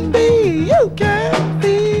 you can't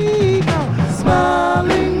be.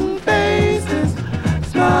 Smiling faces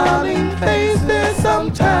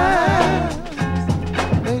sometimes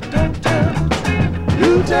they don't tell the truth.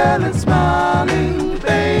 You tell it, smiling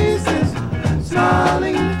faces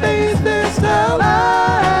tell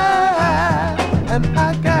lies, and I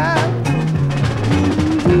got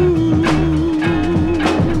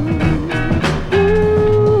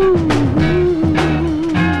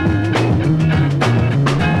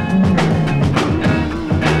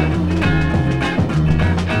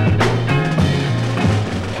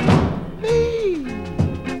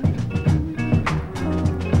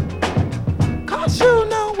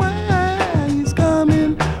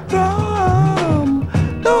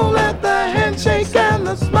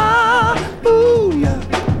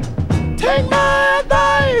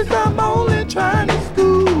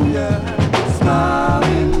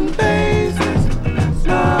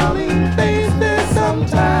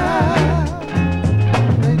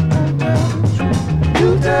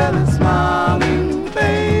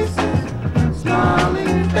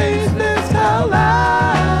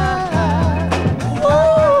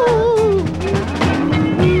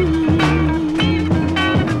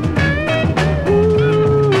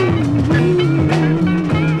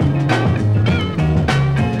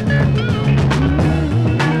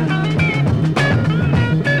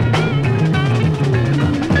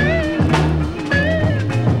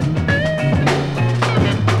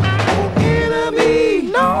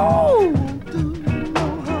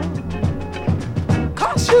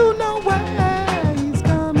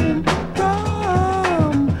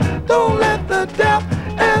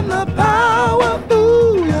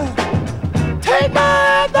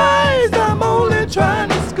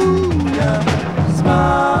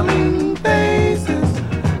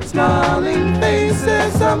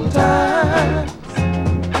sometimes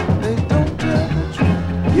they don't tell the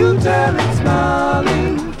truth. You tell it,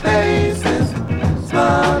 smiling faces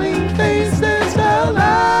tell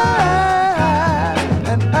lies,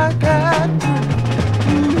 and I got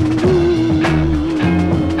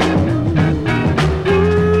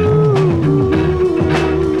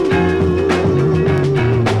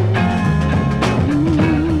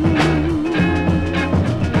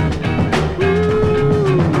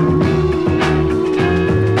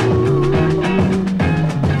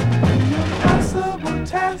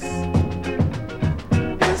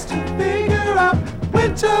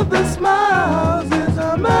of the smiles is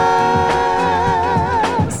a mess.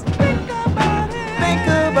 Think about it. Think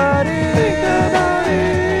about it. Think about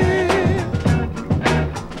it.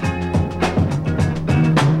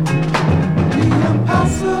 The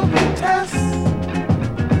impossible test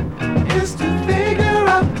is to figure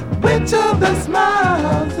out which of the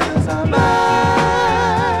smiles is a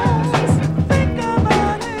mess. Think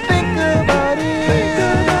about it. Think about it. Think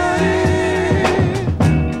about it.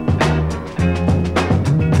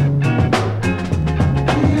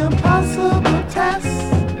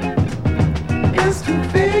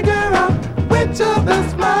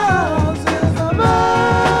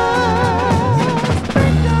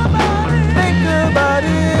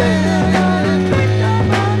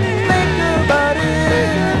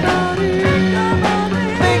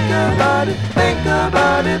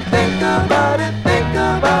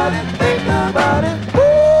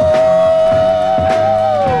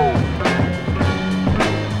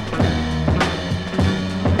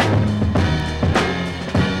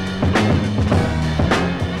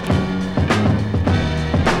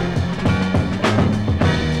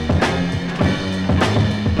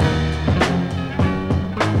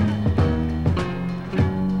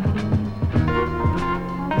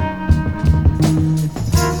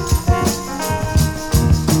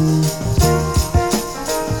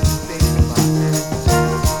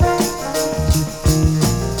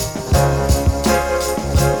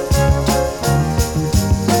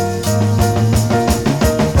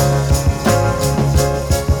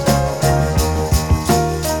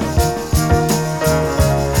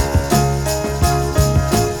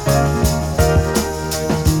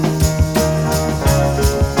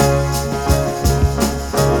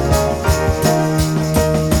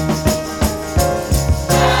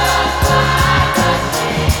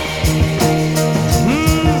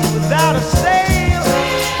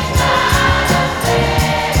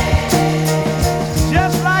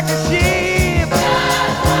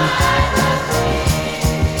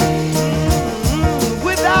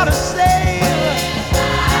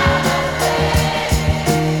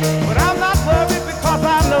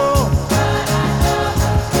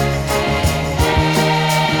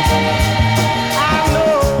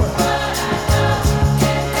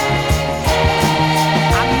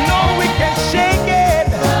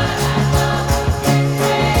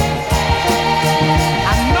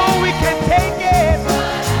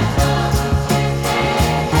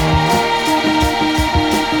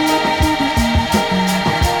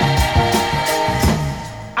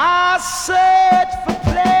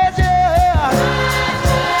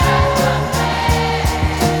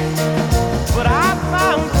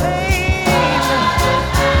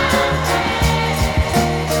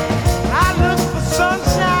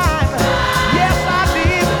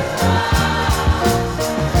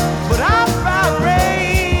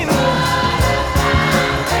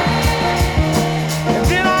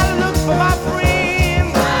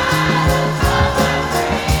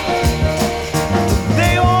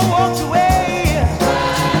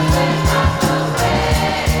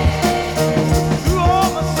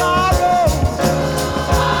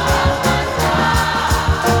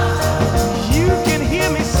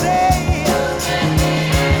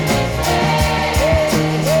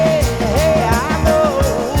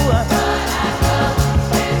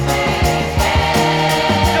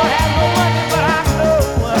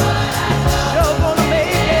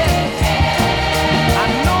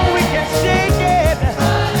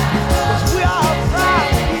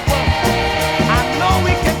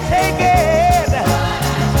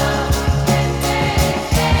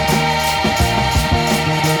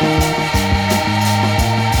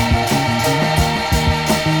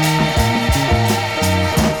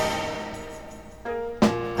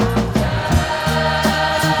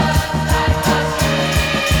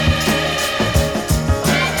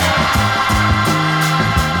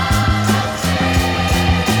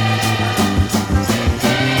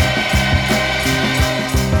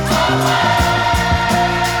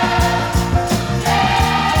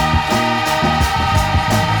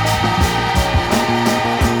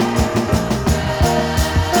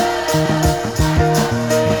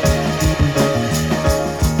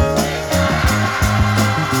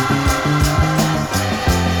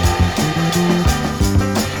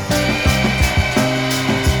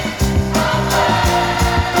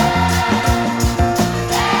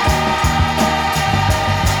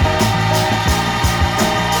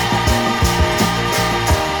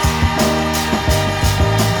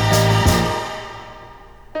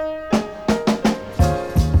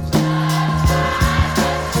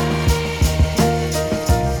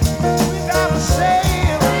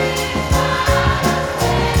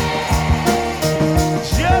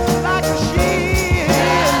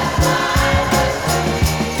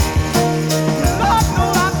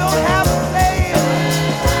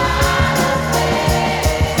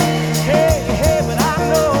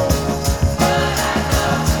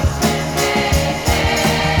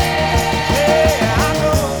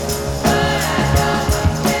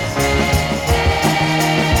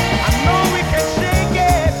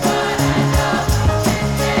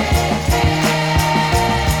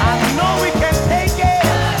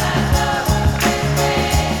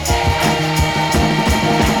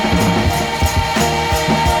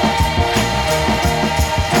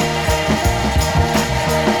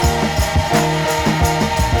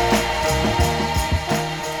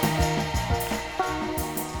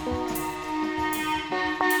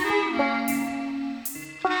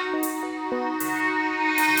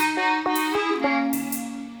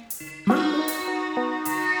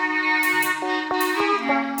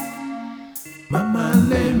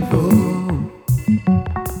 Lembo.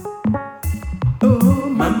 Oh,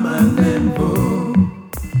 Mama Lembo.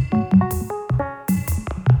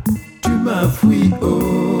 Tu m'as fui,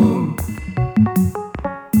 oh,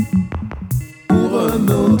 pour un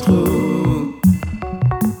autre.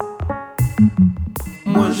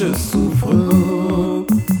 Moi je souffre.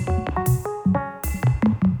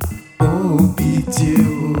 Oh, pitié,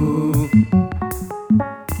 oh.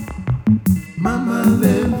 Mama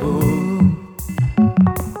Lembo.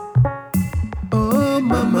 Oh,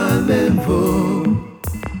 Mama Lembo.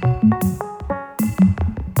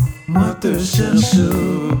 Moi te cherche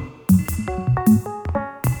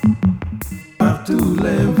partout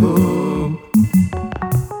Lembo.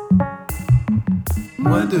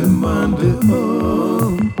 Moi demande,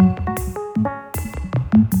 oh,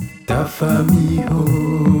 ta famille,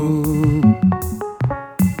 oh,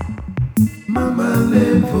 Mama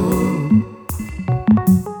Lembo.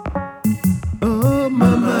 Oh,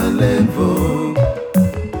 Mama Lembo.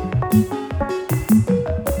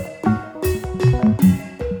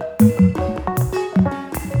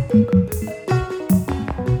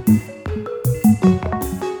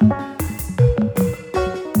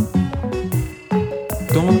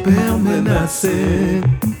 Ton père menaçait,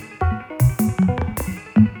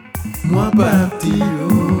 moi parti,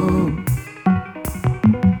 oh.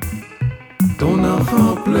 Ton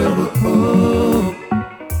enfant pleure, oh.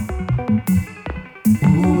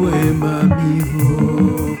 Où est mamie,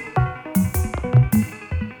 oh?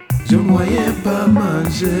 Je voyais pas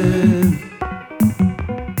manger,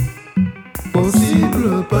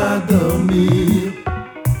 possible pas dormir.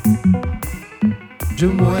 Je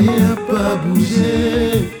voyais pas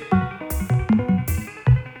bouger,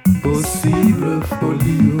 possible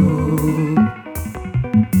folie, oh.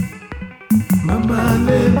 Mama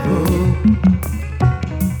Lembo.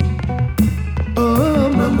 Oh,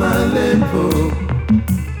 Mama Lembo.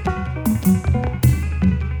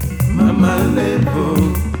 Mama Lembo.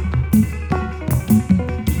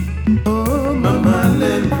 Oh, Mama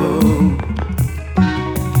Lembo.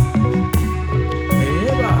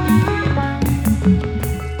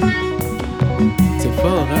 C'est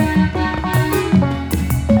fort, hein?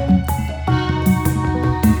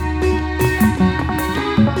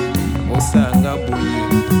 Osanga Bouye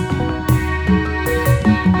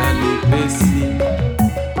Nalopesi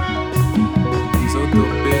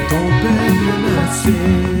Nzotope. Ton père menacé,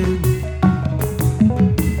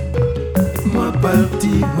 moi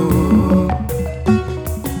parti, oh.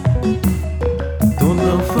 Ton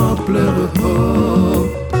enfant pleure, oh.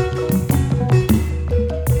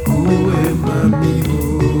 Où est mamie,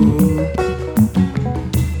 oh?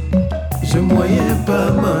 Je voyais pas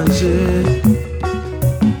manger,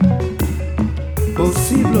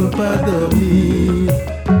 possible pas dormir.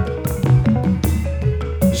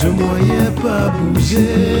 Je voyais pas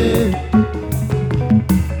bouger,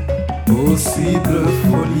 possible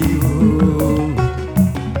folie, oh.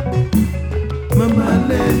 Mama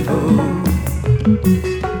Lembo.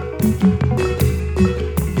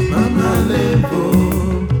 Mama Lembo.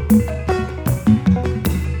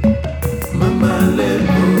 Mama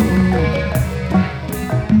Lembo.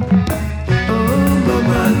 Oh,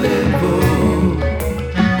 Mama Lembo.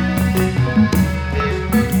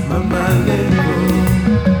 Mama Lembo.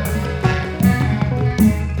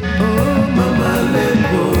 Oh, Mama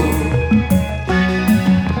Lembo.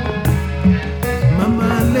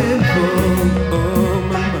 Mama Lembo. Oh,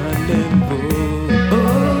 Mama Lembo. Oh,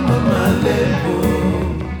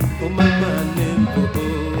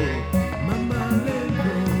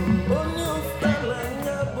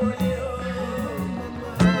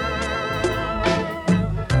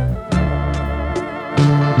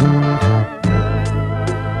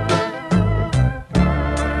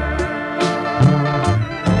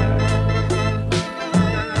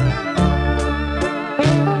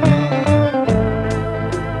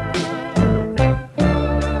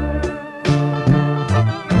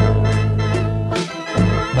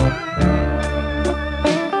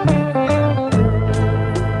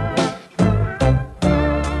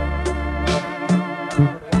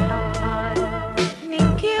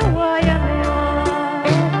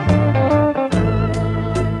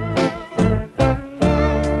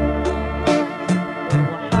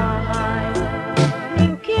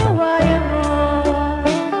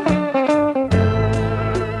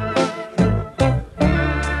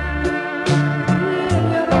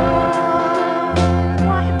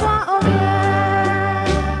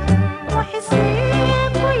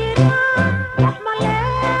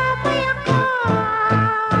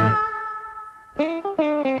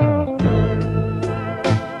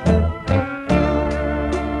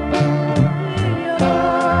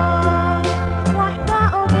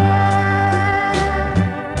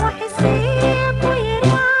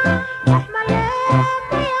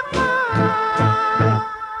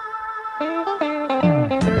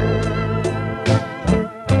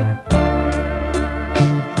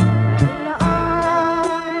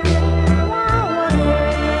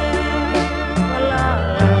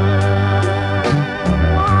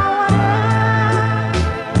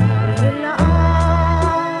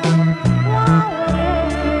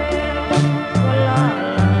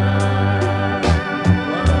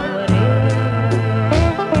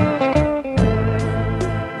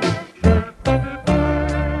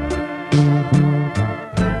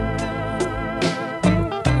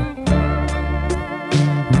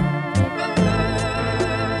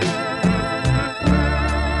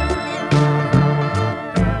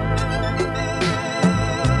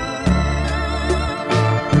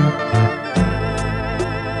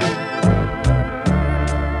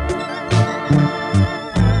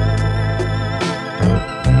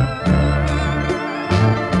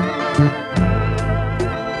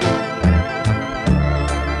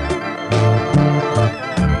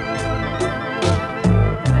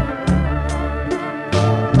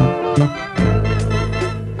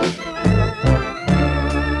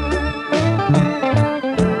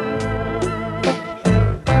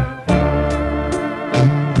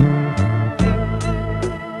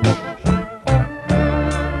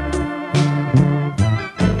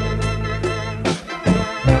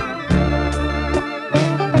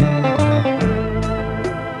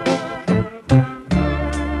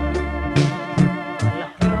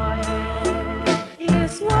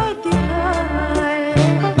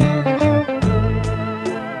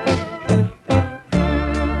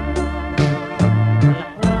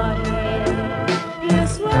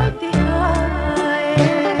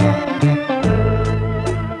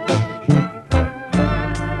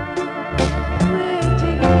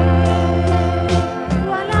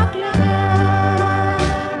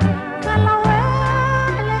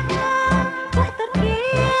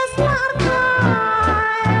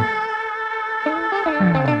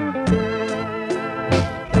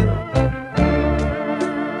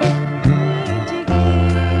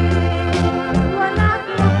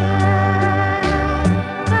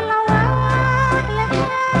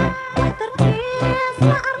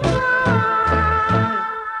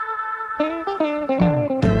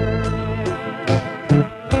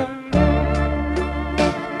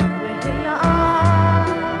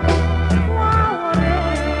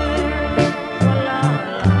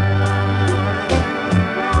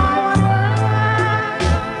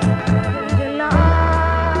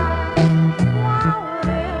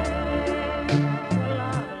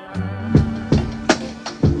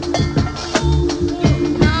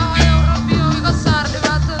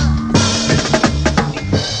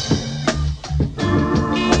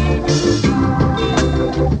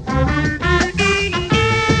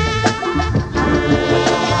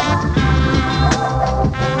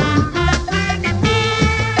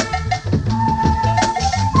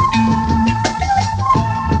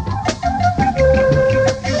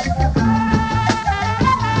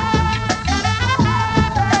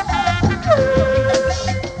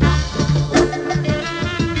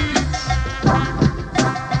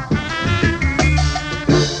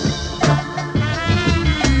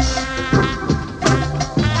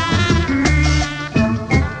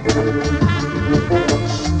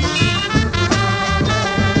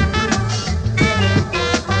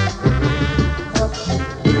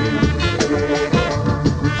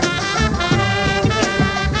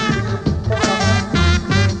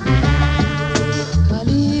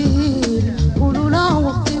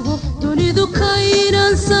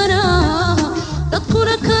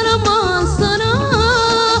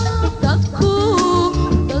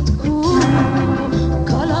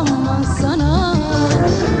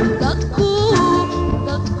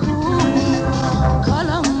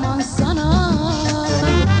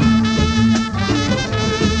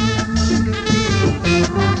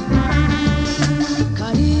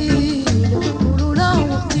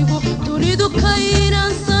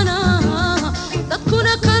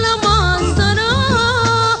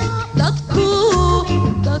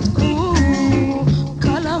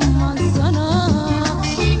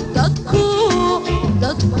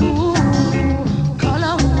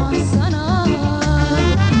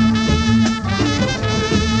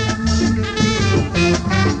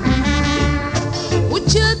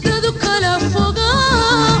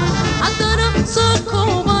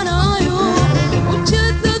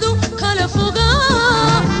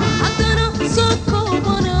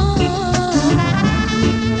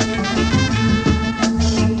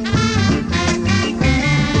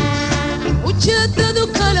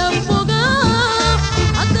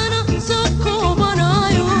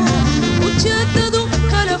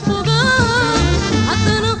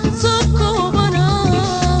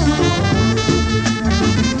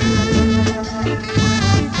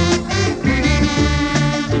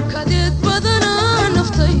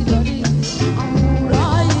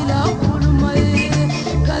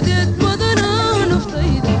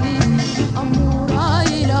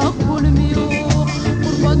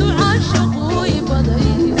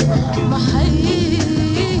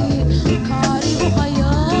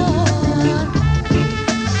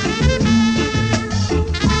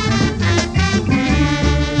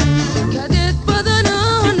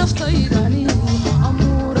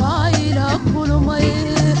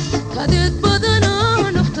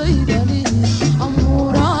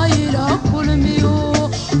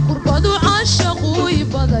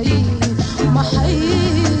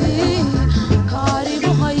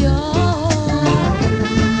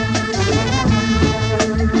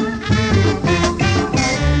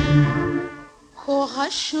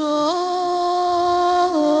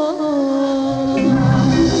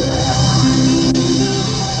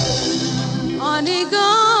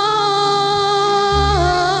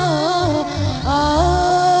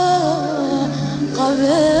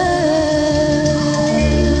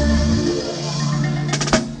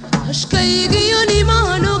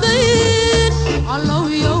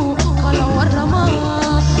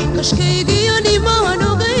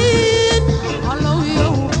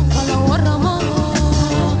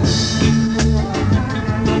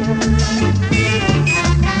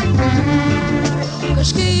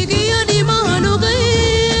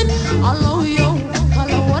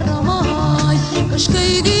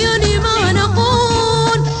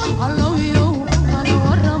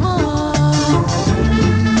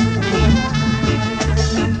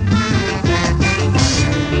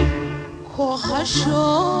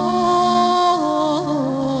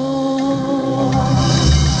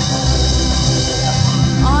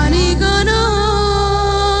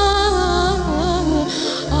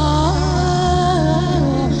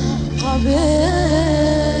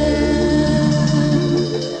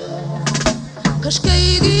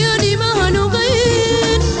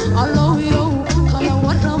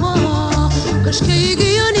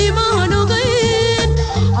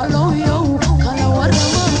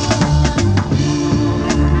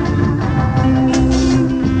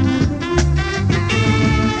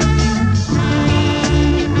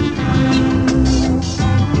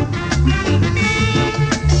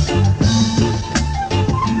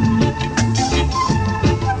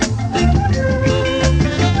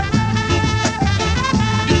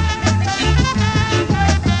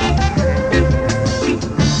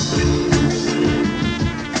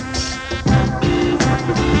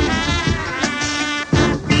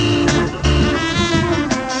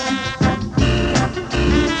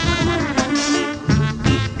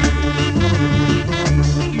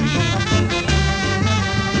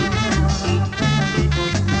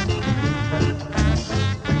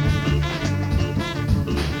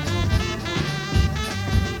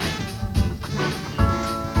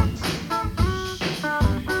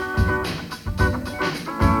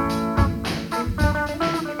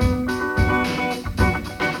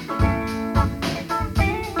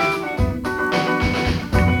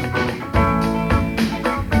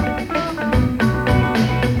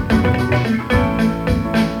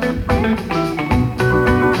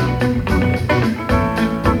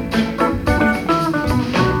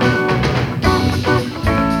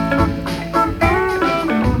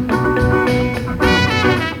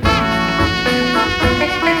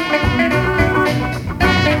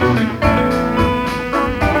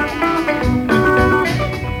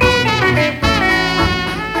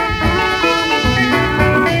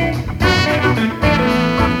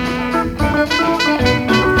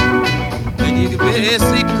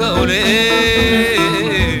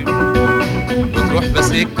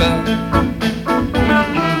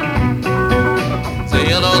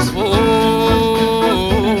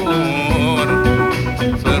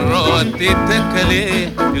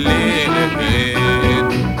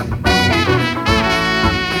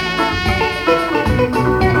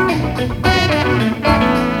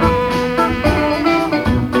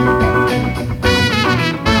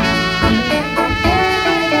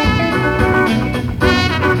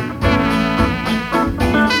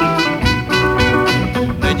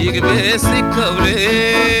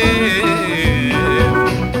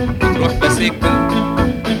 تروح بسكة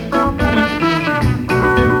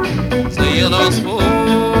زي العصفور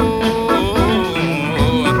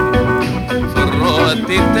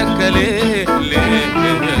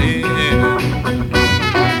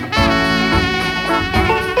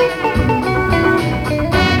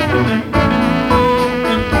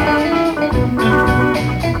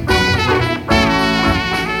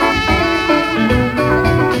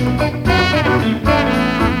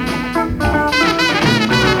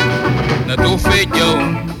نطوف في الجو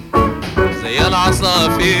زي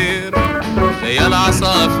العصافير زي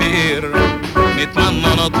العصافير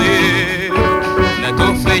نتمنى نطير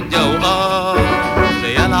نطوف في الجو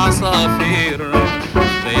زي العصافير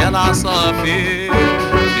زي العصافير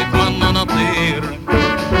نتمنى نطير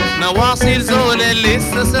نواصل زول اللي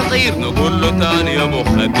لسه صغير نقول له تاني يا ابو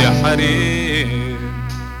خد يا حرير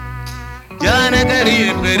جانا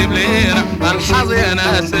قريب قريب لينا الحظ يا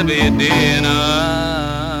ناس بيدينا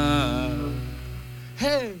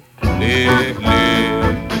ليه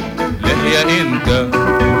ليه ليه يا انت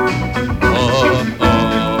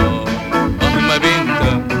ما بنت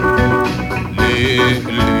ليه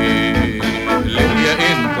ليه ليه يا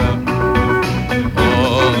انت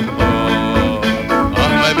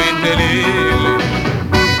ما بنت ليه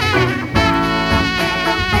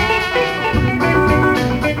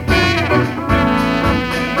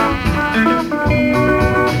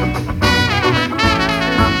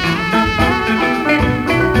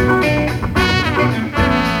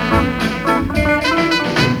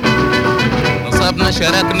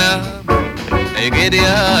شاركنا عقد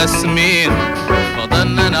ياسمين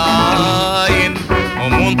فضلنا نعاين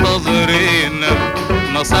ومنتظرين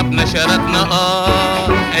نصبنا شاركنا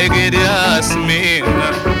عقد ياسمين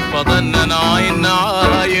فضلنا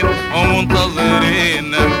نعاين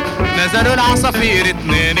ومنتظرين نزلوا العصافير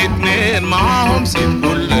اتنين معاهم ست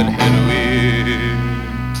كل الحلوين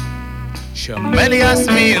شمال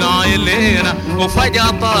ياسمين عايلينا وفجأة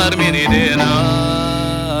طار من ايدينا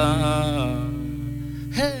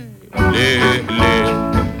ليه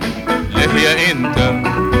ليه ليه يا انت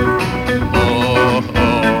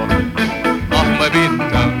ما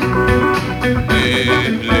بنت ليه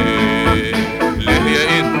ليه ليه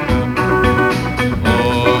يا انت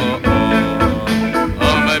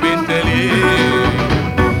ما بنت ليه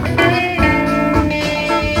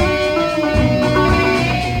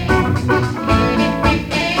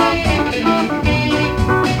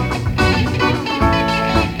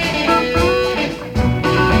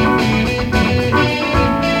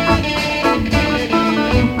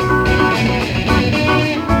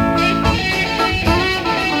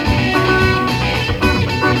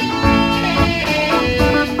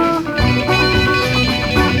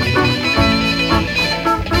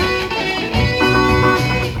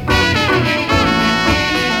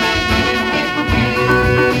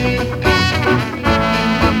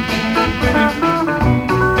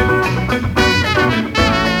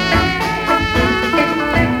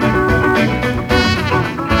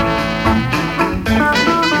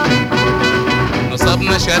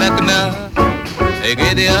شاركنا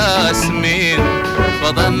عقد ياسمين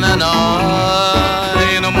فضلنا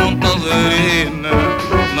نعاين منتظرين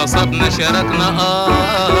نصبنا شاركنا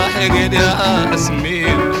عقد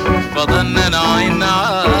ياسمين فضلنا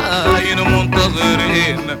نعاين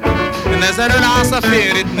منتظرين نزلوا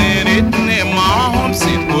العصافير اتنين معاهم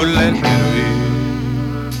ست كل الحلوين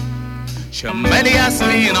شمال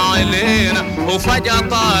ياسمين عيلينا وفجأة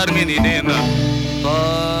طار من ايدينا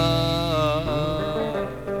طار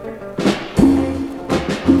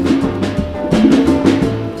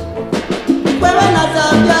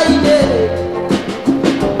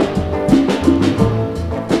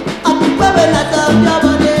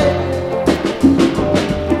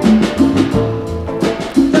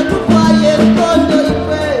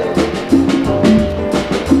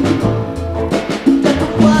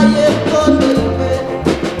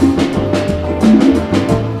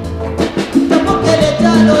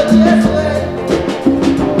Chalo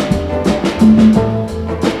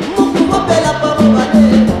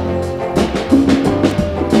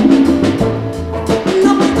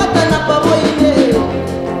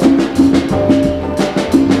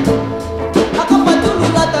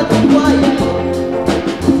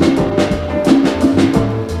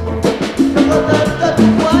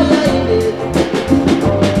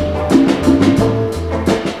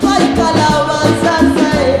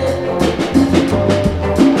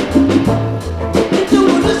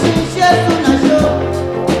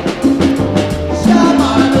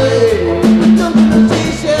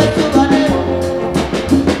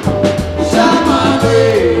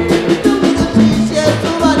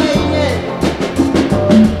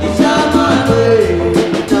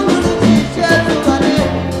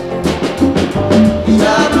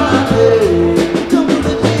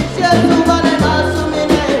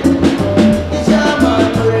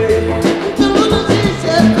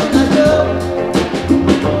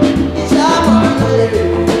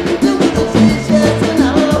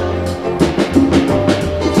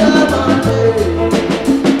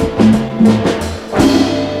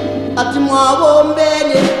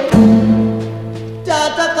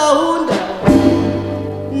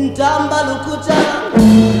lukuta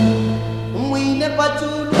mwine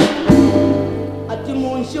patulu ati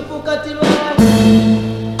munshipu katilwa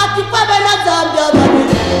ati pabe na Zambia babi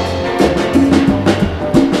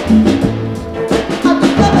ati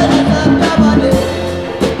pabe na Zambia babi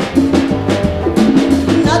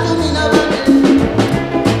Faduumina babi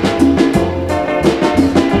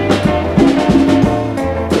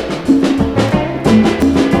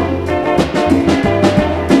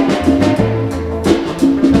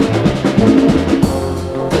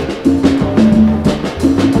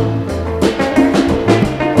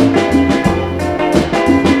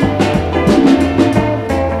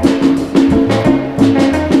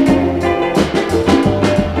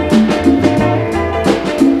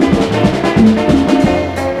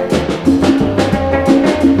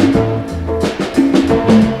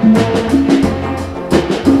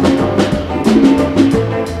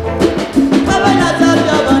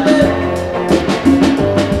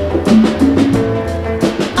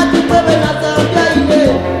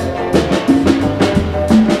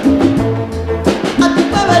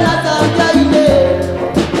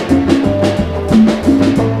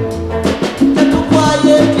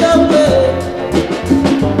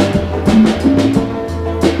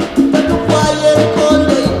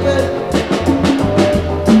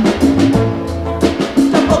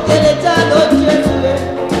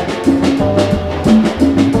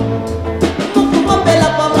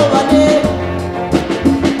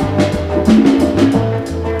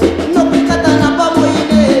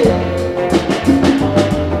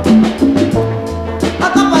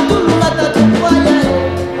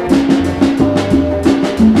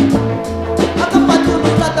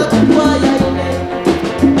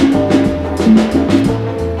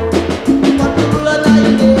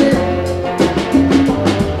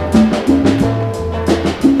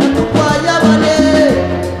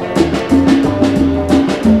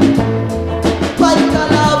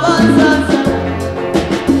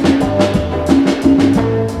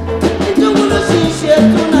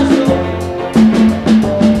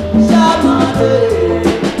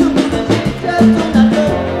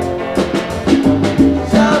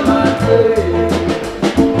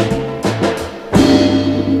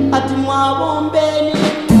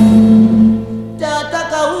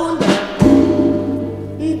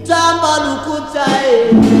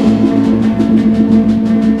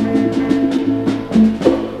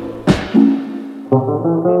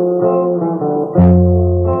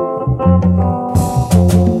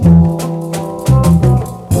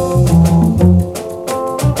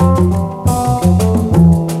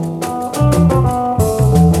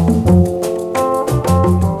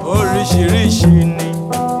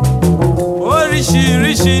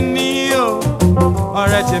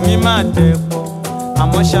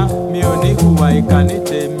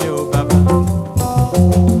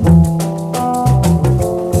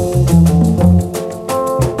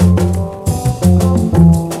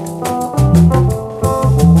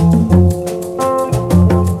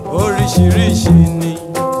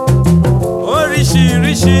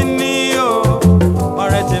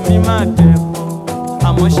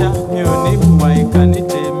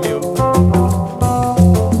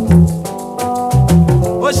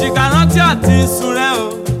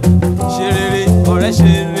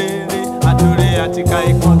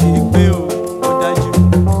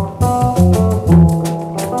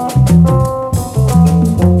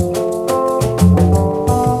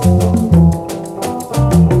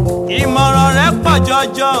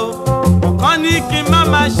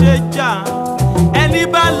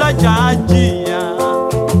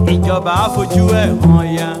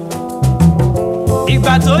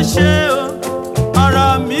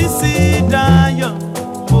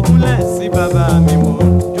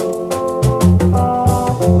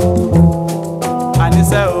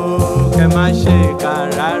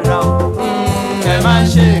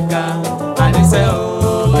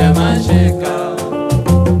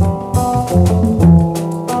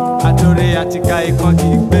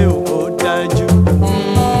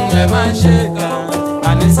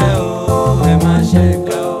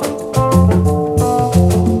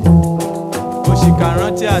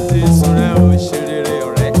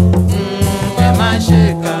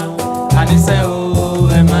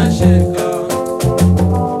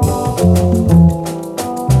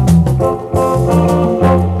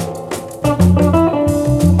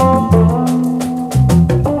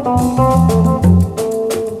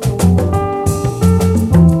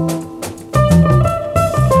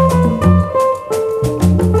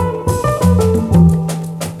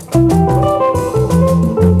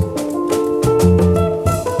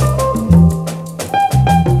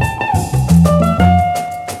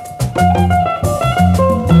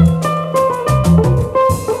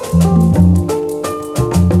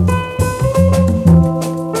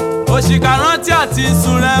ti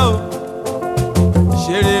sunrẹ́ o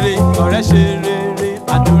ṣe rere ọ̀rẹ́ ṣe rere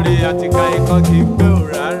àtòrè àtìkà ikọ̀ kì í gbé o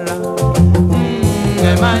rárá.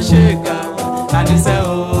 Ẹ má ṣe kà àníṣe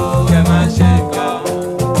o ẹ má ṣe kà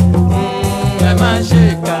ẹ má ṣe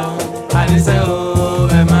kà àníṣe o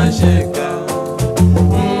ẹ má ṣe kà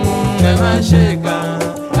ẹ má ṣe kà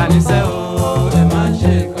àníṣe o ẹ má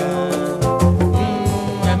ṣe kà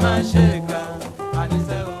ẹ má ṣe kà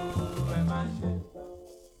àníṣe o ẹ má ṣe kà.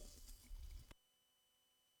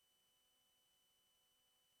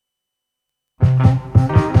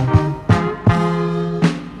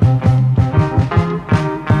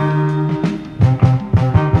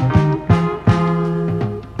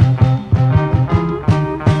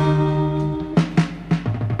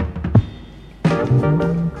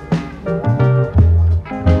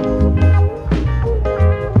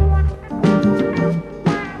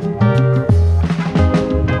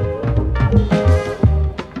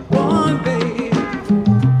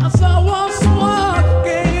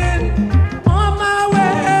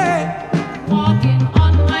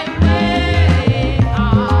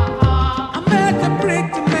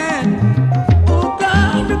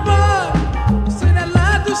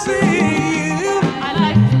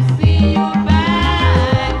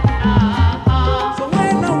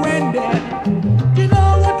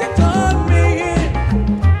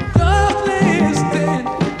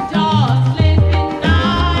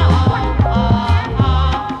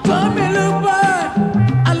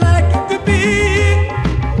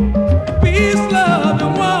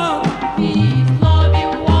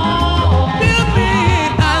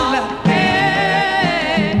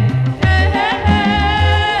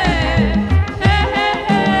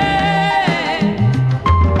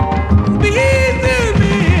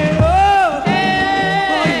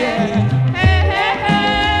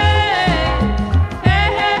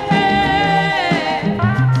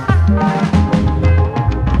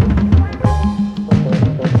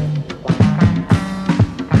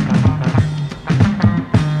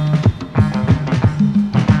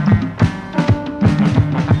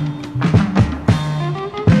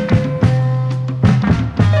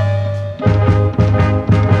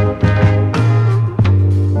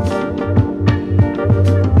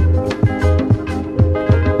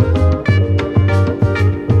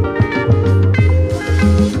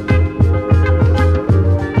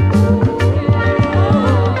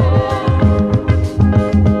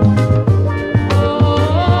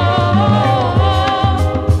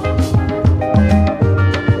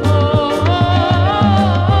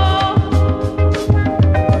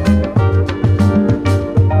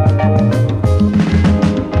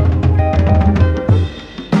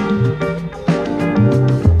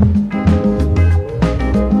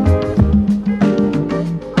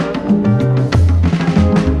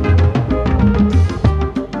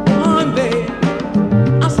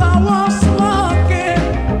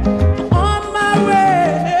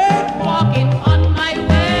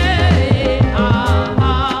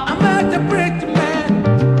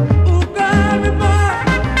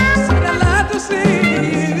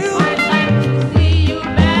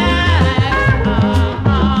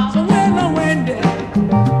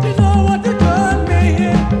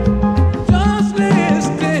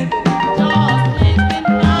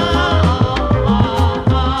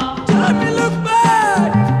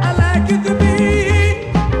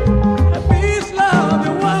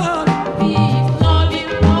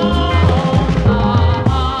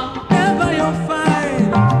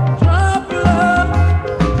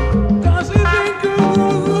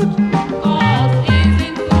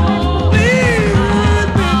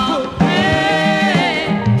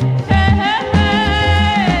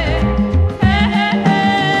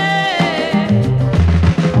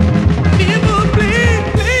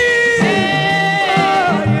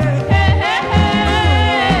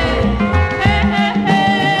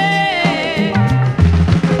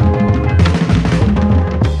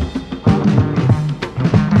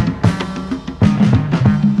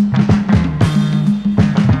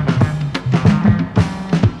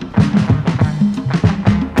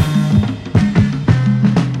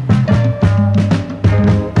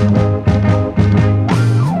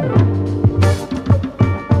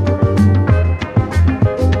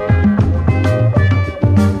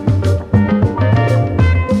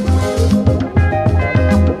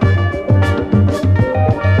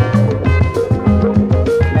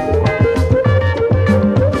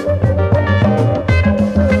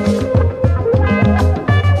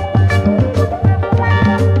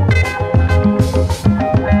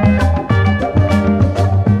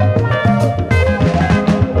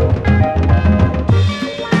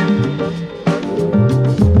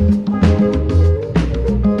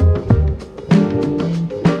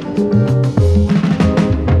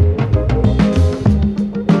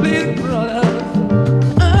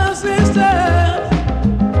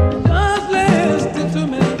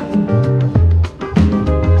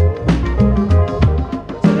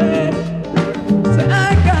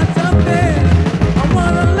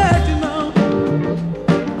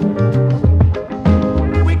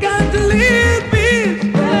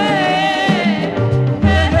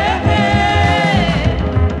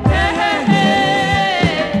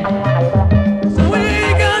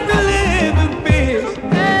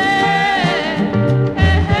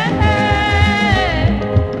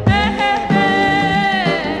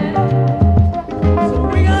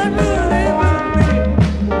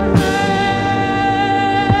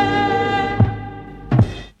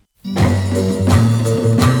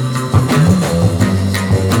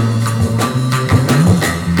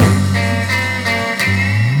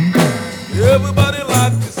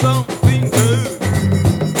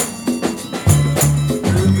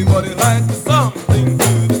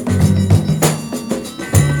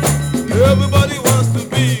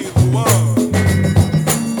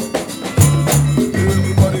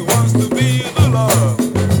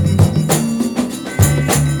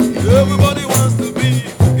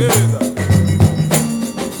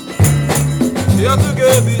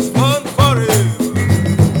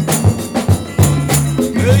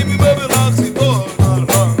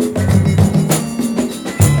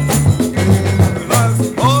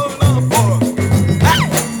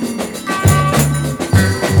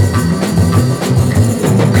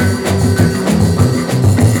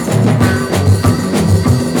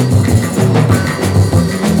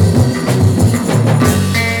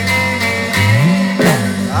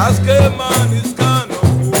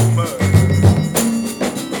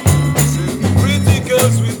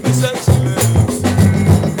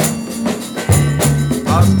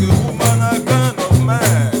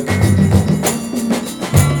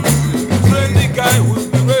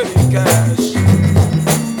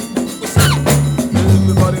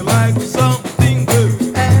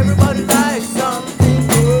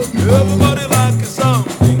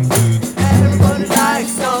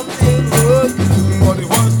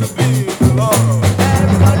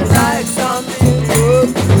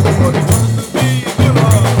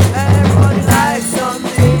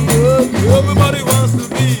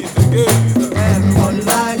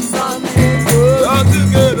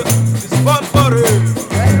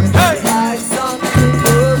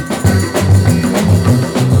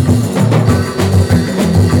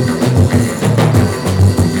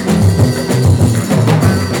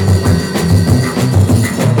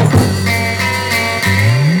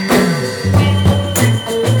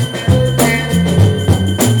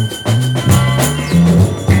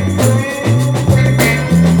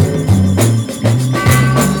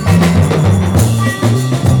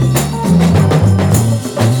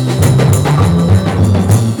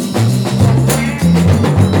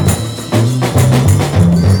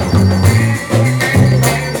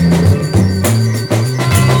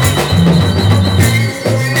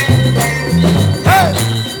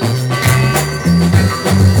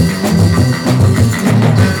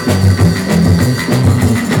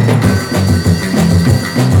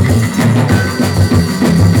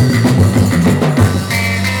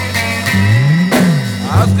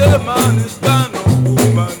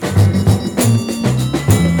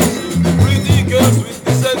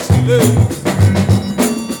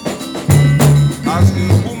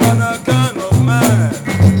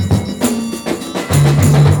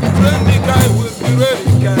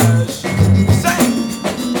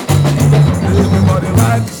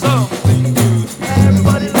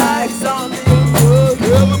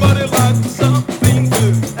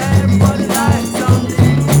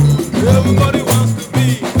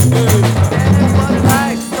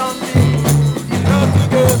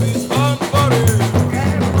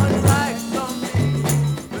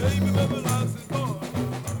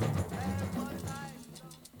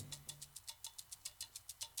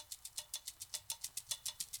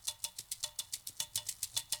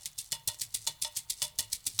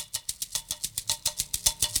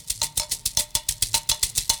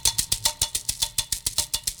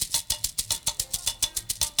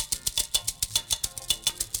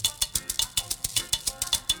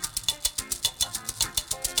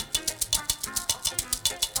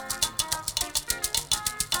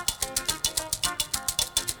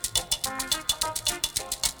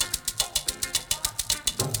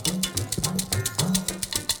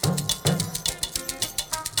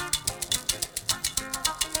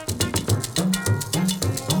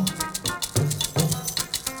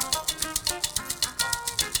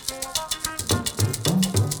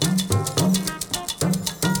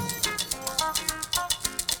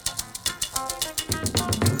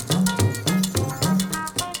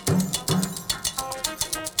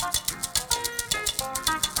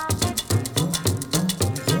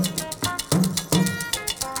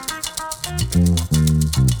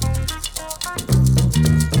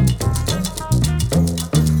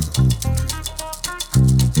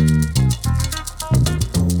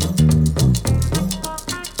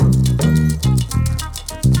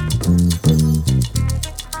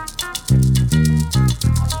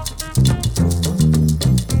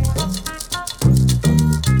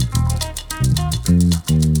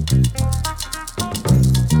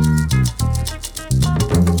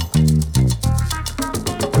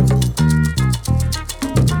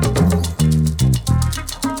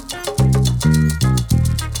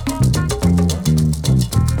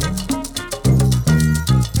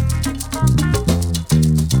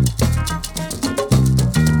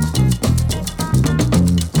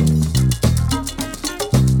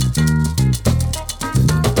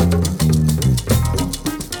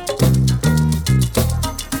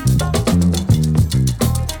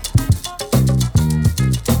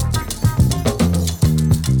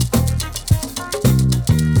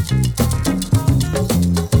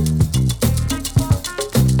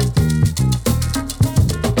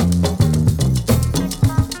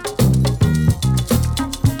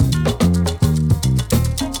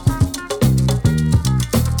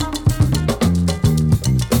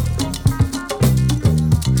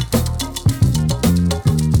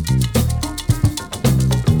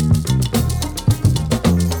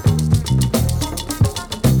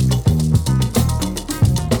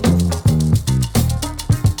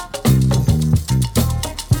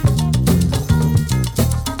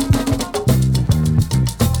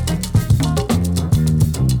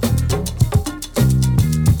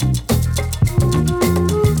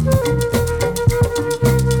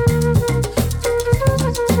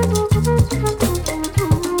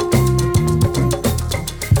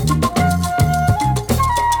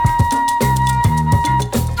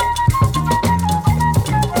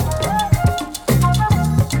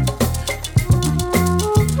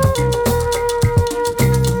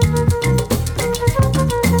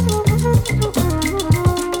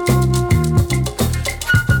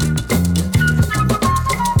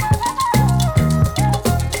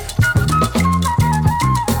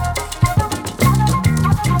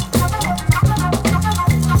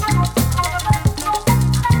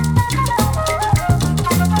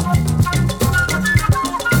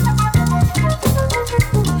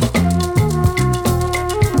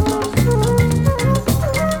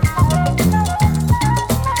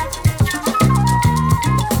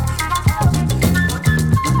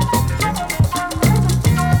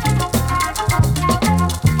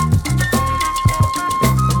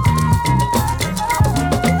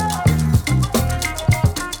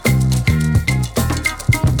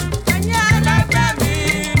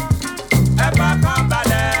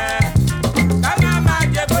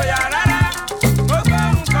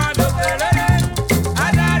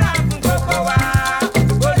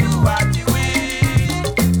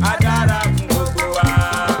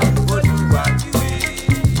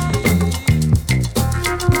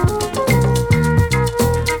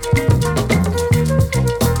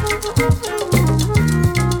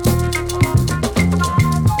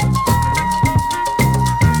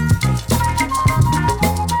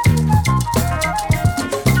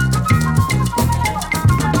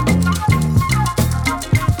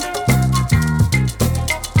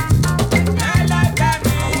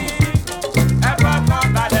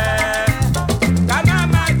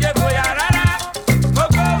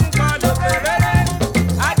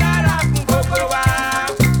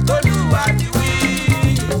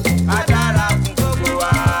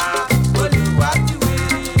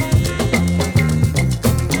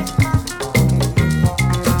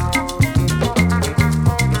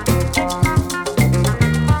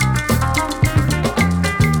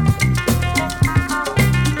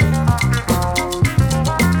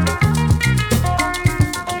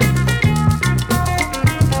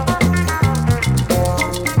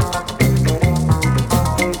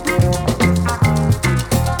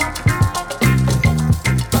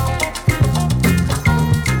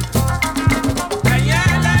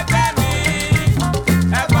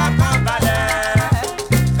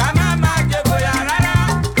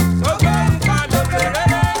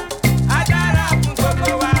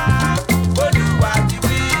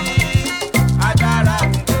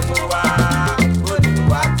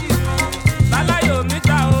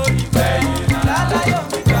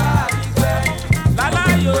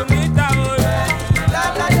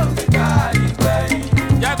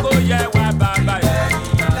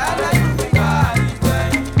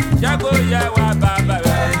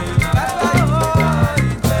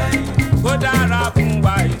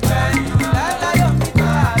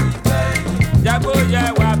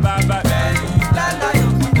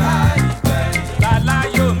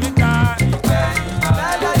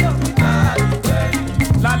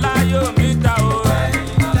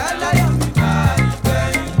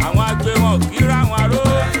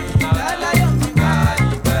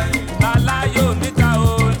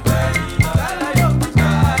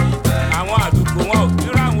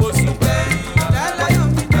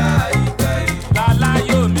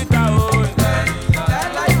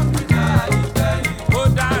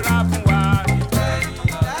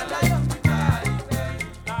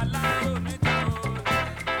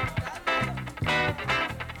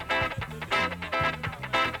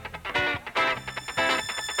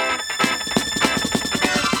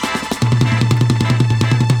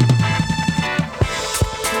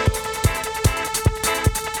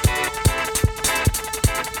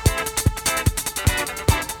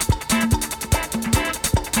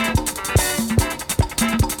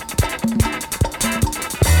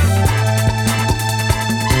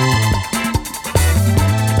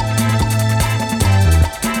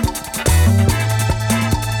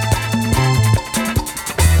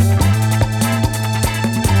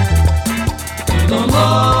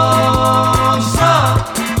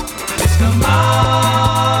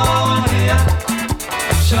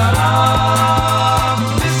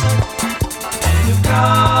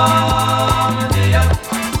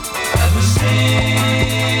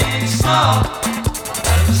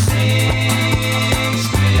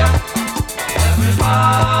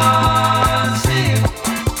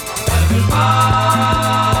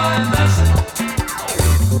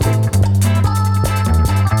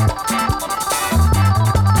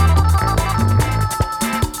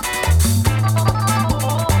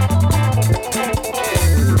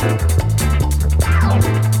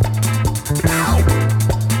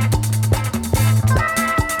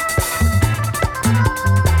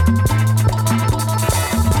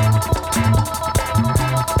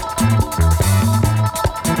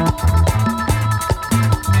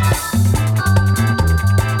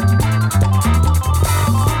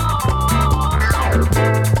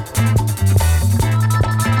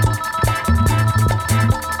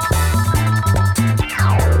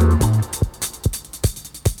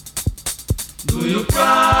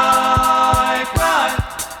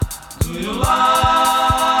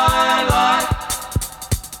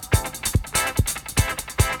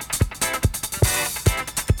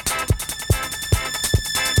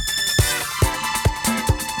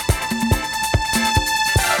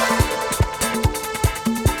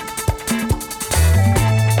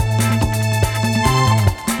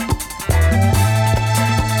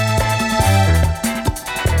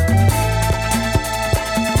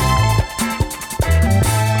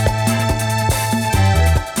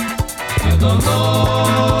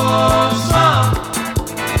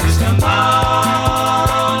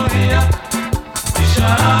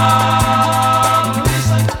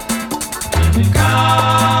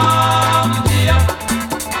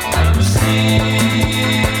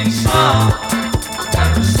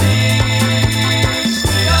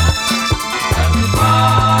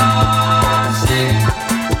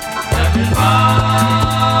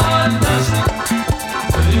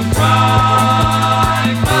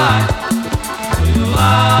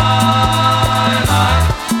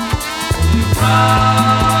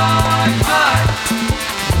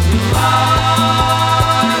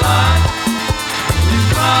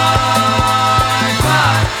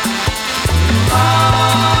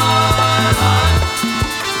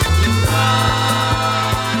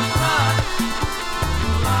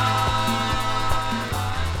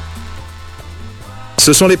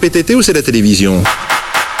 Ce sont les PTT ou c'est la télévision?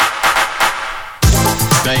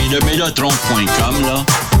 Ben, le Mellotron.com, là,